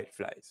are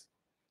whiteflies.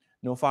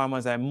 Now,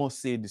 farmers, I must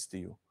say this to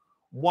you.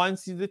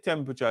 Once the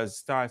temperatures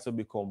start to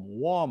become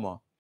warmer,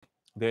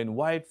 then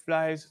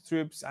whiteflies,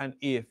 thrips, and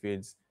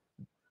aphids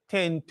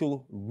tend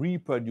to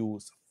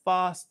reproduce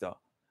faster.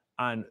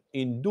 And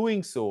in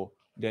doing so,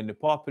 then the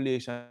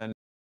population,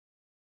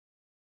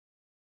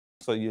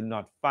 so you'll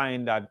not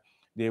find that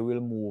they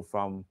will move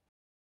from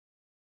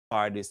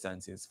far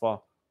distances.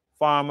 For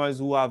farmers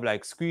who have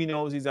like screen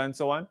houses and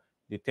so on,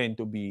 they tend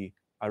to be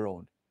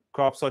around.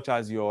 Crops such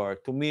as your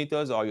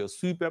tomatoes or your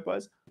sweet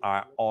peppers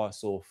are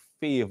also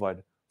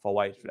favored for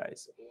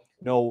whiteflies.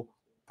 Now,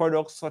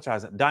 products such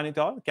as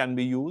danitol can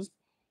be used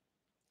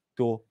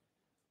to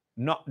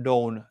knock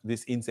down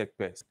this insect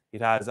pest.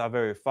 It has a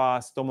very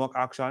fast stomach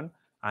action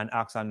and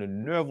acts on the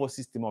nervous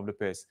system of the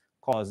pest,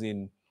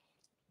 causing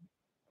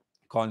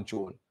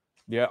control.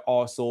 It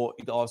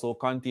also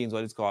contains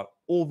what is called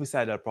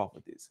ovicidal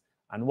properties.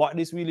 And what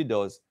this really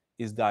does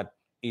is that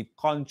it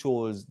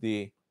controls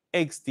the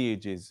egg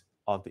stages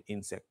of the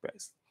insect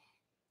pest.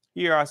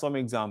 Here are some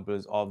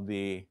examples of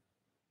the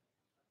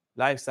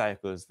life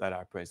cycles that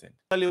are present.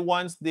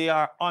 Once they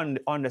are on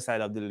the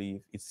underside of the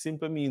leaf, it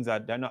simply means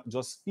that they're not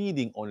just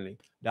feeding only,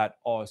 that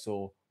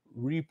also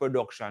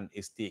reproduction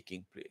is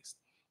taking place.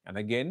 And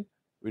again,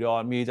 with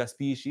all major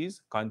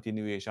species,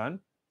 continuation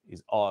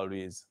is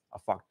always a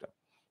factor.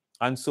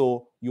 And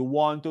so you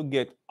want to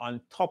get on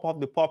top of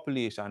the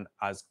population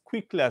as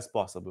quickly as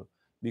possible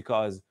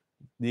because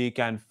they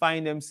can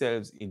find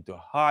themselves into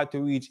hard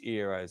to reach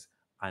areas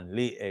and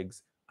lay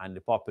eggs, and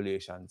the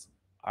populations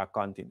are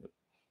continued.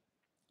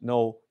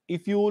 Now,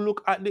 if you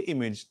look at the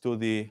image to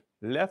the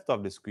left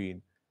of the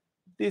screen,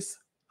 this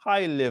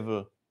high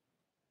level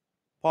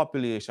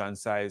population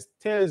size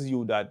tells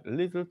you that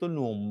little to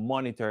no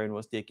monitoring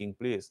was taking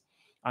place.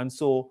 And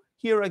so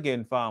here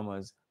again,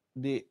 farmers,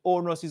 the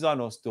onus is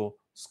on us to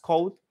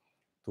scout,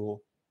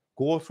 to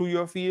go through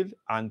your field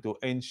and to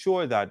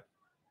ensure that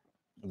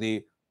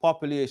the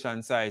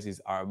population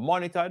sizes are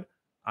monitored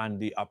and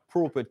the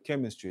appropriate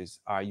chemistries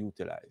are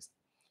utilized.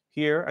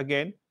 Here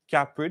again,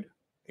 caprid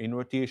in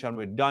rotation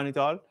with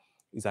danitol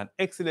is an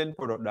excellent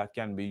product that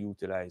can be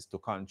utilized to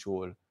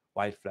control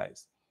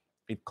whiteflies.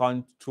 It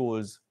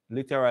controls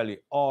literally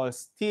all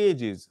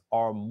stages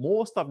or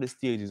most of the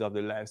stages of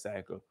the life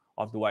cycle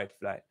of the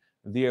whitefly,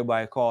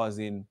 thereby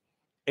causing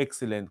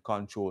excellent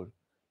control.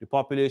 The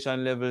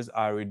population levels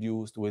are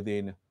reduced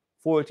within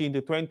 14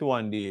 to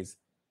 21 days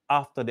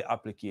after the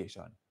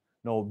application.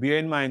 Now, bear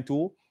in mind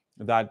too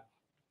that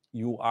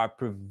you are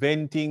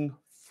preventing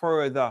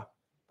further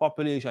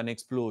population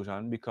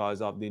explosion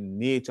because of the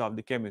nature of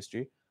the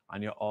chemistry,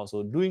 and you're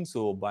also doing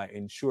so by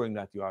ensuring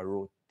that you are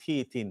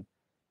rotating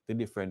the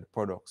different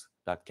products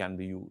that can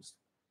be used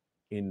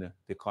in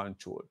the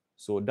control.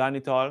 So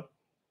danitol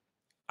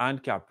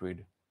and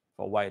caprid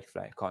for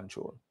whitefly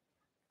control.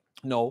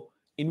 Now,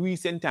 in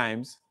recent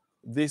times,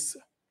 this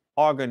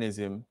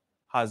organism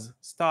has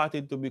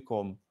started to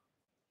become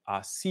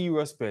a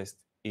serious pest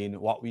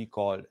in what we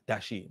call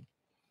dasheen.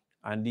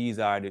 And these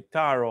are the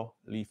taro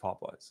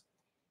leafhoppers.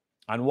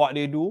 And what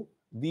they do,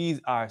 these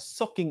are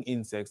sucking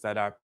insects that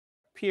are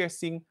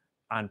piercing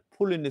and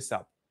pulling the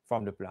sap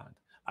from the plant.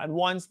 And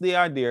once they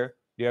are there,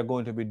 they are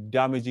going to be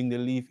damaging the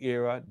leaf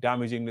area,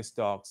 damaging the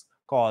stalks,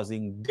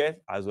 causing death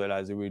as well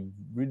as a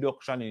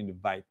reduction in the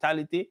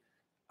vitality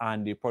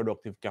and the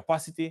productive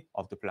capacity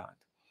of the plant.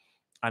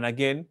 And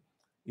again,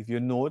 if you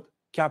note,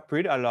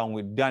 caprid along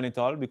with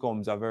danitol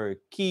becomes a very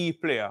key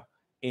player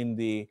in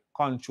the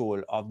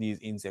control of these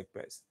insect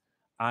pests.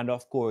 And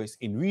of course,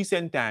 in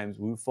recent times,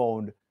 we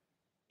found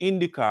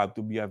indicarb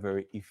to be a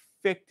very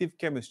effective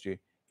chemistry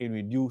in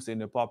reducing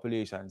the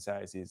population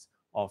sizes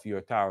of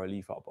your taro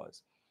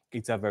leafhoppers.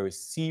 It's a very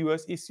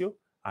serious issue,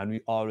 and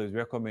we always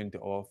recommend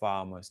to our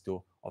farmers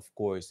to, of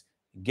course,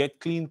 get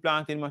clean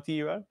planting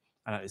material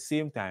and at the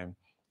same time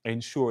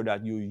ensure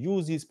that you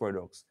use these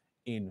products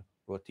in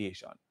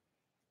rotation.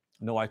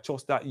 Now, I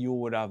trust that you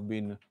would have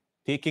been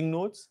taking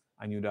notes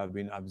and you'd have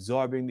been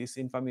absorbing this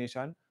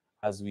information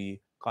as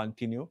we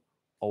continue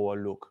our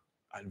look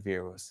at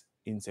various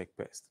insect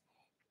pests.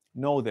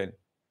 Now then,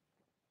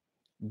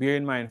 bear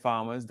in mind,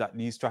 farmers, that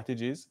these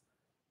strategies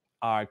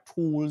are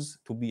tools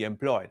to be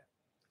employed.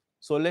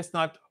 So let's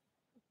not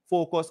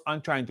focus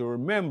on trying to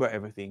remember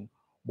everything,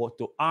 but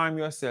to arm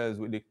yourselves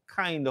with the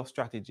kind of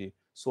strategy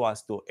so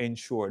as to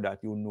ensure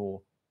that you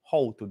know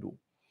how to do.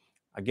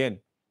 Again,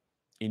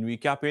 in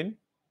recapping,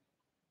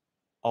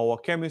 our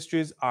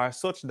chemistries are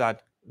such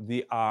that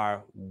they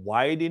are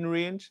wide in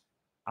range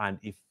and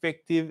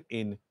effective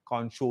in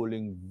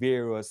controlling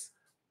various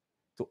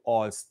to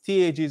all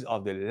stages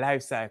of the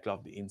life cycle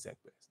of the insect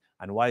pest.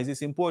 And why is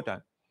this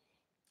important?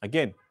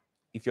 Again,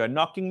 if you're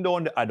knocking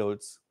down the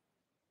adults,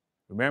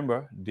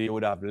 remember, they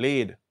would have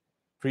laid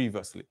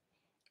previously.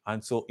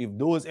 And so if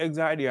those eggs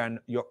are there and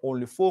you're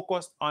only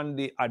focused on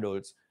the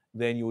adults,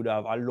 then you would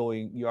have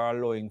you're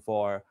allowing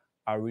for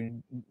a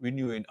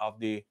renewing of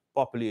the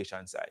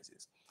population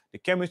sizes. The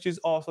chemistries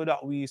also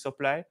that we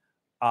supply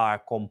are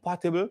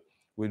compatible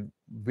with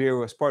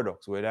various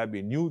products, whether it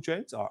be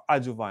nutrients or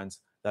adjuvants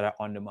that are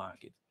on the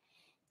market.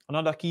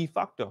 Another key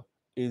factor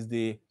is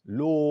the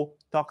low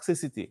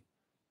toxicity.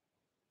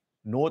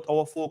 Note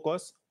our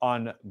focus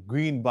on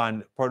green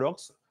band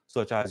products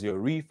such as your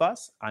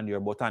Refas and your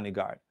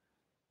Botanigard.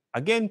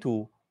 Again,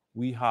 too,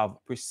 we have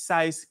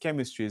precise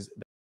chemistries.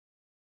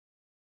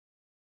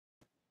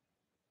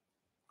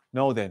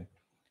 Now then,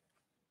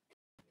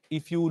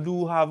 if you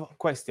do have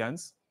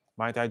questions,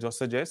 might I just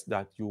suggest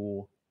that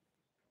you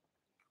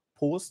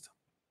post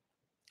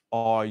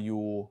or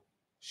you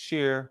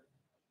share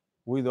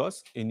with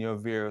us in your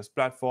various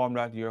platforms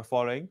that you're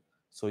following,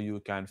 so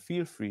you can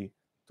feel free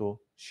to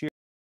share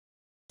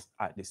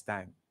at this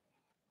time.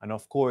 And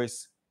of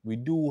course, we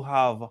do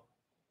have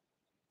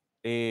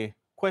a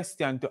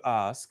question to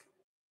ask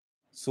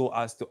so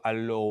as to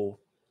allow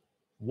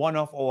one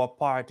of our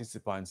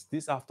participants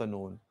this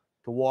afternoon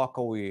to walk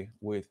away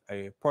with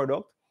a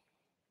product.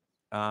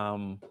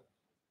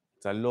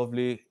 It's a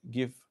lovely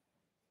gift,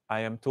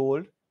 I am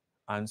told.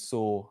 And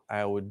so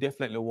I would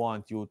definitely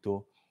want you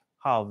to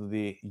have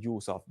the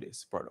use of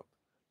this product.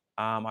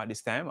 At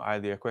this time, are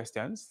there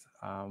questions?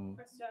 Question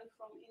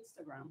from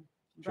Instagram.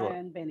 Sure.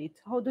 Brian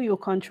Bennett. How do you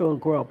control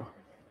grub?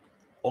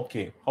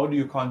 Okay, how do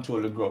you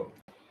control the grub?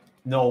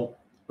 Now,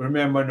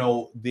 remember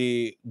now,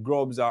 the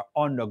grubs are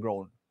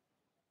underground.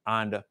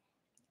 And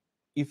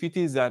if it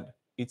is that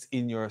it's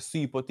in your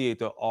sweet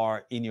potato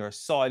or in your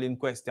soil in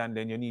question,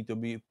 then you need to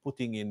be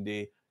putting in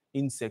the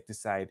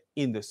insecticide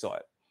in the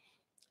soil.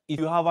 If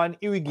you have an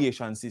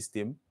irrigation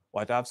system,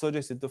 what I've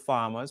suggested to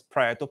farmers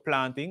prior to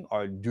planting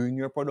or during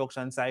your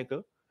production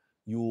cycle,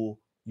 you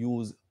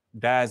use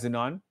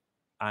diazinon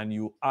and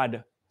you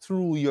add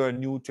through your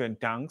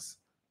nutrient tanks,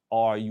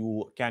 or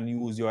you can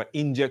use your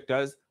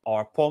injectors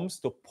or pumps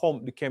to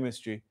pump the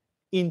chemistry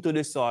into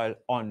the soil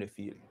on the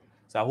field.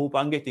 So I hope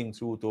I'm getting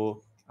through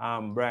to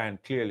Brian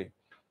clearly.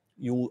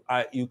 You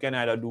can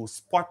either do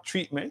spot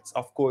treatments,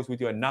 of course,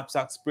 with your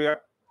knapsack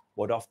sprayer,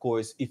 but of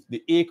course, if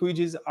the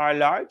acreages are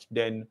large,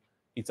 then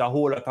it's a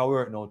whole lot of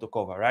work now to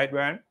cover, right,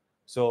 Brian?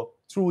 So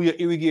through your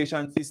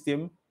irrigation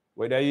system,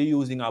 whether you're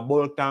using a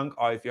bulk tank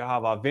or if you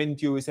have a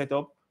venturi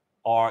setup,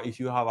 or if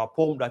you have a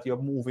pump that you're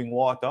moving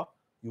water,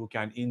 you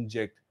can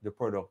inject the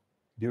product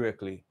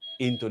directly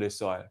into the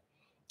soil.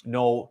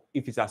 Now,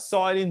 if it's a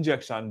soil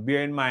injection,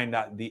 bear in mind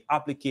that the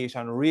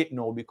application rate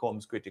now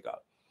becomes critical.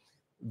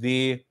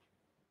 The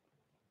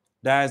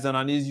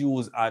Diazonan is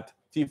used at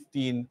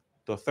 15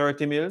 to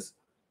 30 mils.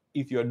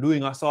 If you're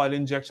doing a soil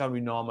injection,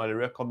 we normally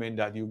recommend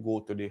that you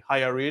go to the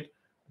higher rate,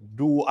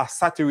 do a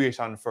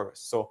saturation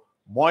first. So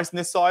moisten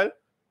the soil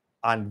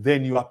and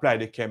then you apply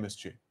the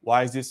chemistry.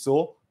 Why is this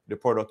so? The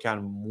product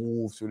can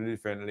move through the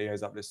different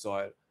layers of the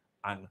soil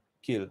and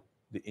kill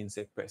the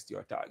insect pest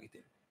you're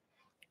targeting.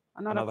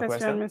 Another Another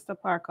question, question? Mr.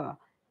 Parker.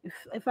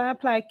 If I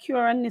apply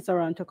cure and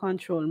nizoran to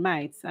control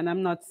mites and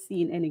I'm not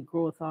seeing any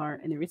growth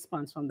or any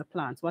response from the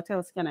plants, what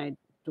else can I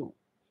do?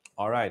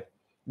 All right.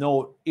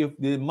 Now, if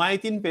the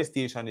mite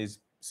infestation is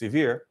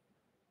severe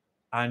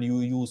and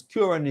you use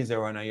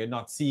Curonizeron and you're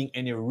not seeing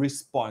any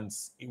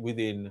response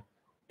within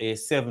a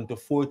 7 to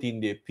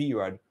 14-day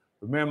period,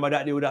 remember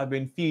that they would have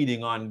been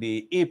feeding on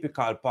the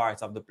apical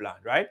parts of the plant,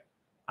 right?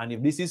 And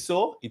if this is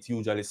so, it's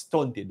usually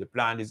stunted. The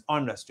plant is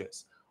under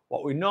stress.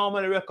 What we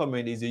normally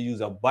recommend is you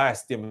use a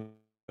biostimulant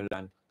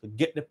to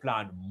get the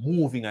plant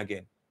moving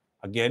again.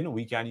 Again,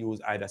 we can use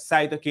either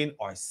cytokine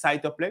or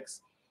cytoplex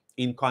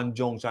in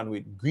conjunction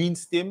with green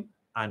stim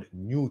and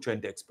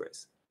nutrient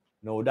express.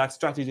 Now, that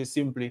strategy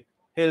simply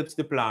helps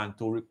the plant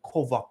to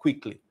recover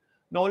quickly.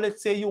 Now,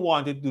 let's say you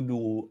wanted to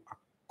do a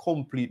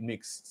complete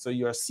mix. So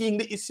you're seeing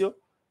the issue,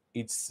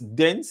 it's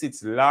dense,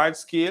 it's large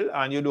scale,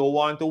 and you don't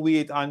want to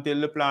wait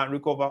until the plant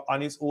recover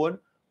on its own.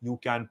 You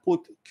can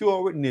put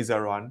cure with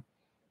Nizaron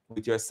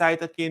with your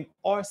cytokine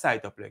or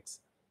cytoplex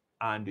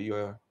and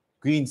your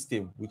green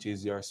stim, which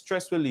is your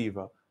stress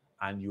reliever,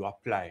 and you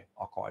apply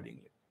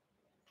accordingly.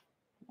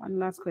 One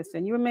last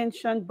question. You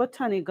mentioned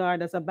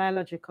Botanigard as a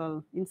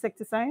biological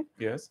insecticide.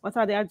 Yes. What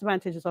are the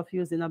advantages of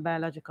using a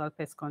biological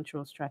pest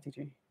control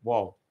strategy?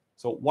 Wow.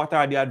 So what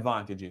are the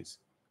advantages?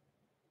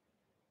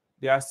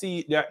 There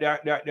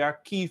are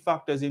key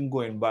factors in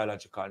going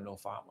biological now,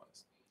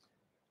 farmers.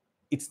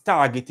 It's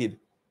targeted,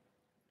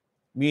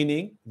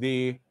 meaning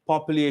the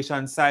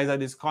population size of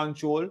this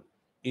control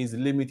is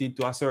limited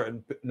to a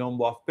certain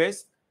number of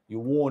pests. You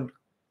won't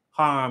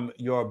harm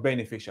your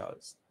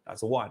beneficials.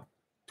 That's one.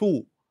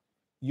 Two,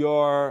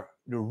 the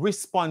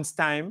response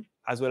time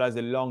as well as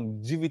the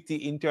longevity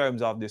in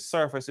terms of the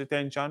surface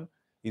retention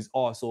is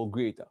also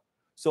greater.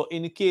 So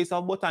in the case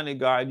of Botanic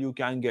Guard, you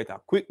can get a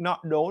quick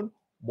knockdown,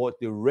 but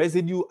the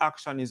residue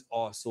action is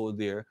also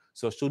there.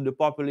 So should the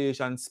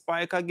population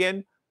spike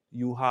again,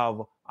 you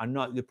have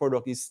the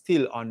product is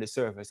still on the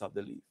surface of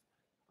the leaf.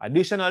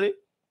 Additionally,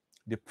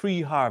 the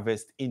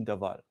pre-harvest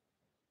interval.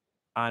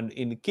 And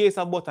in the case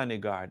of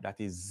Botanic Guard, that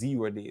is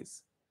 0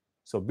 days.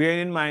 So bearing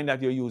in mind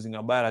that you're using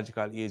a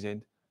biological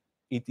agent,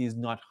 it is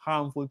not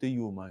harmful to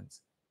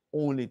humans,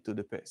 only to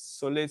the pests.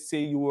 So let's say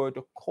you were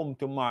to come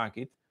to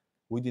market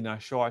within a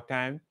short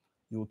time,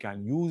 you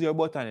can use your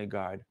Botanic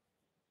Guard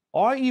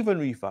or even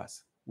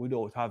Refas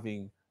without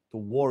having to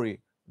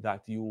worry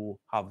that you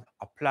have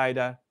applied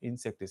an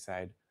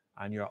insecticide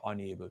and you're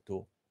unable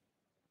to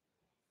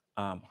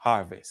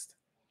harvest.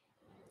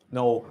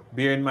 Now,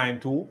 bear in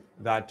mind too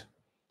that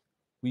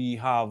we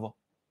have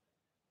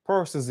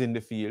persons in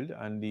the field,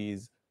 and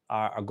these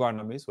are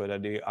agronomists, whether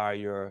they are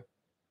your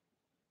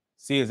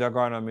sales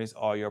agronomist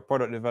or your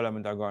product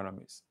development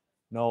agronomist.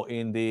 Now,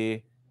 in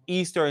the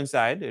eastern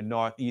side, the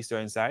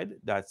northeastern side,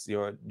 that's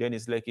your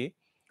Dennis Lecky,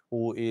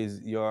 who is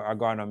your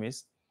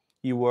agronomist.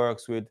 He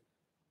works with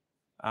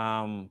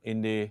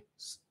in the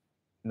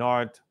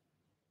north,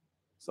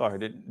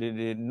 sorry,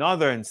 the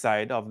northern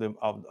side of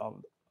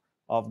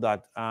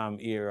that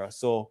area.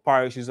 So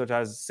parishes such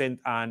as St.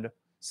 Anne,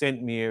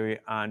 St. Mary,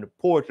 and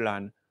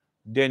Portland,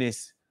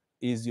 Dennis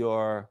is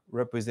your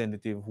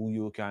representative who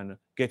you can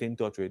get in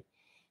touch with.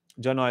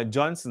 John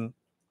Johnson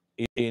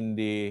in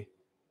the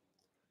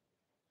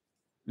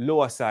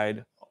lower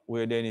side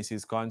where Dennis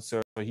is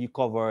concerned. He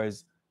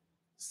covers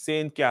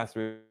St.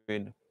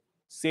 Catherine,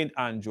 St.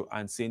 Andrew,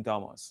 and St.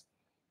 Thomas.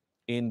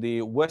 In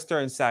the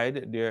western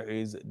side, there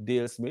is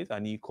Dale Smith,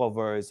 and he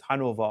covers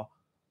Hanover,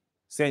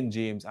 St.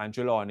 James, and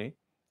Trelawney.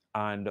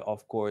 And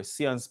of course,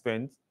 Sean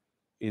Spence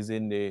is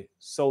in the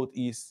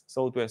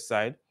southwest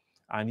side,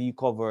 and he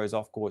covers,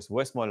 of course,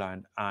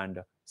 Westmoreland and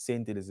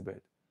St.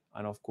 Elizabeth.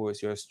 And of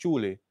course, yours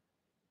truly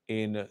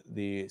in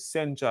the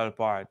central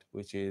part,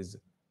 which is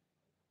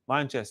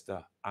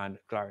Manchester and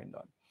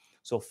Clarendon.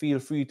 So feel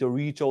free to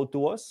reach out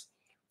to us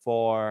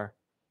for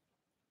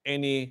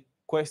any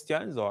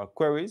questions or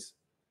queries.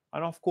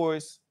 And of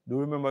course, do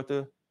remember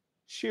to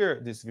share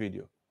this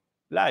video,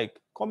 like,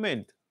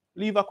 comment,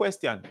 leave a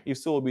question if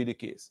so be the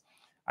case.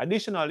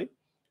 Additionally,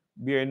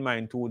 bear in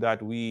mind too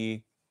that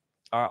we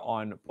are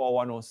on Power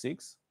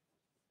 106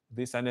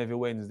 this and every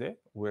Wednesday,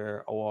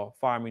 where our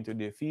Farming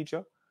Today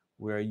feature,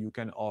 where you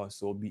can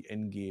also be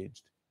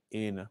engaged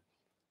in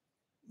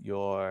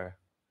your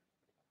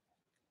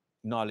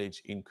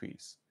knowledge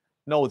increase.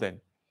 Now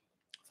then,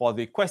 for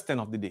the question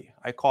of the day,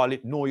 I call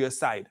it Know Your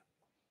Side.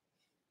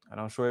 And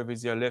I'm sure if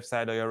it's your left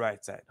side or your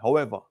right side.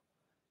 However,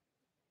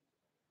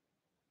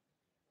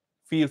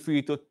 feel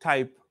free to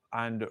type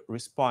and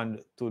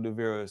respond to the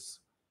various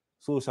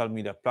social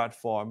media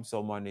platforms.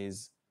 Someone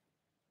is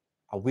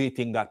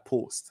awaiting that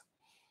post.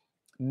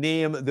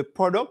 Name the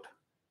product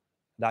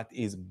that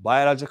is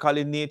biological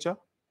in nature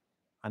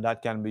and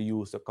that can be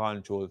used to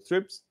control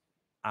thrips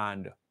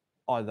and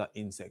other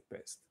insect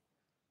pests.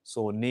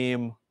 So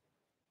name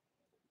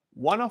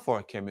one of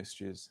our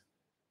chemistries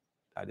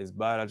that is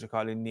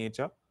biological in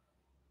nature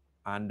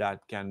and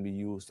that can be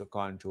used to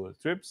control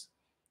thrips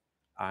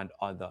and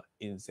other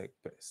insect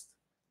pests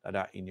that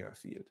are in your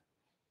field.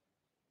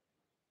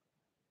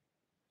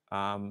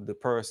 The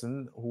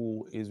person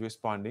who is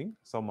responding,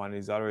 someone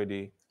is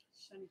already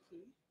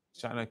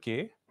Shana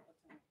K.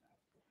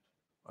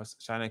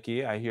 Shana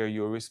K, I hear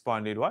you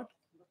responded what?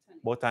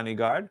 Botany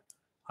Guard.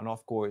 And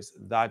of course,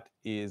 that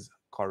is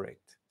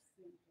correct.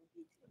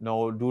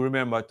 Now, do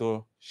remember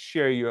to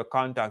share your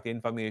contact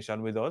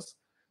information with us.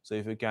 So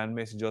if you can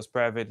message us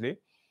privately,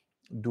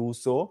 do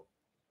so.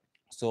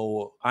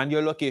 So, and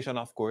your location,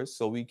 of course,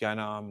 so we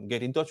can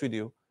get in touch with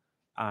you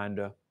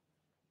and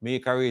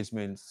make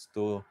arrangements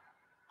to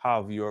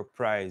have your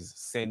prize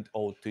sent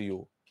out to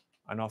you.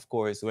 And of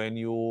course, when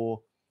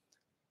you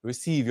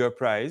receive your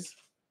prize,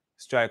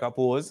 strike a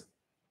pose,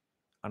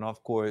 and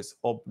of course,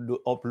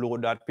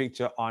 upload that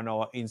picture on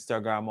our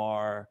Instagram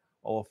or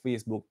our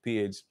Facebook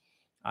page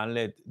and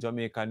let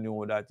Jamaica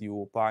know that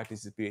you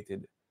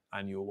participated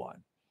and you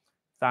won.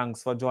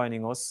 Thanks for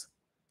joining us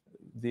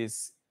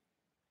this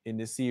in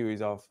the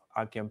series of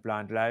Alchem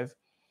Plant Live.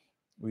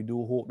 We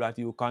do hope that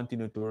you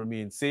continue to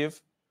remain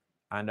safe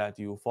and that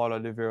you follow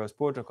the various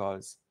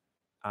protocols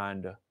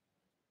and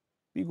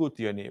be good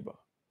to your neighbor.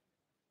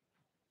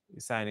 We're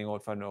signing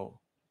out for now.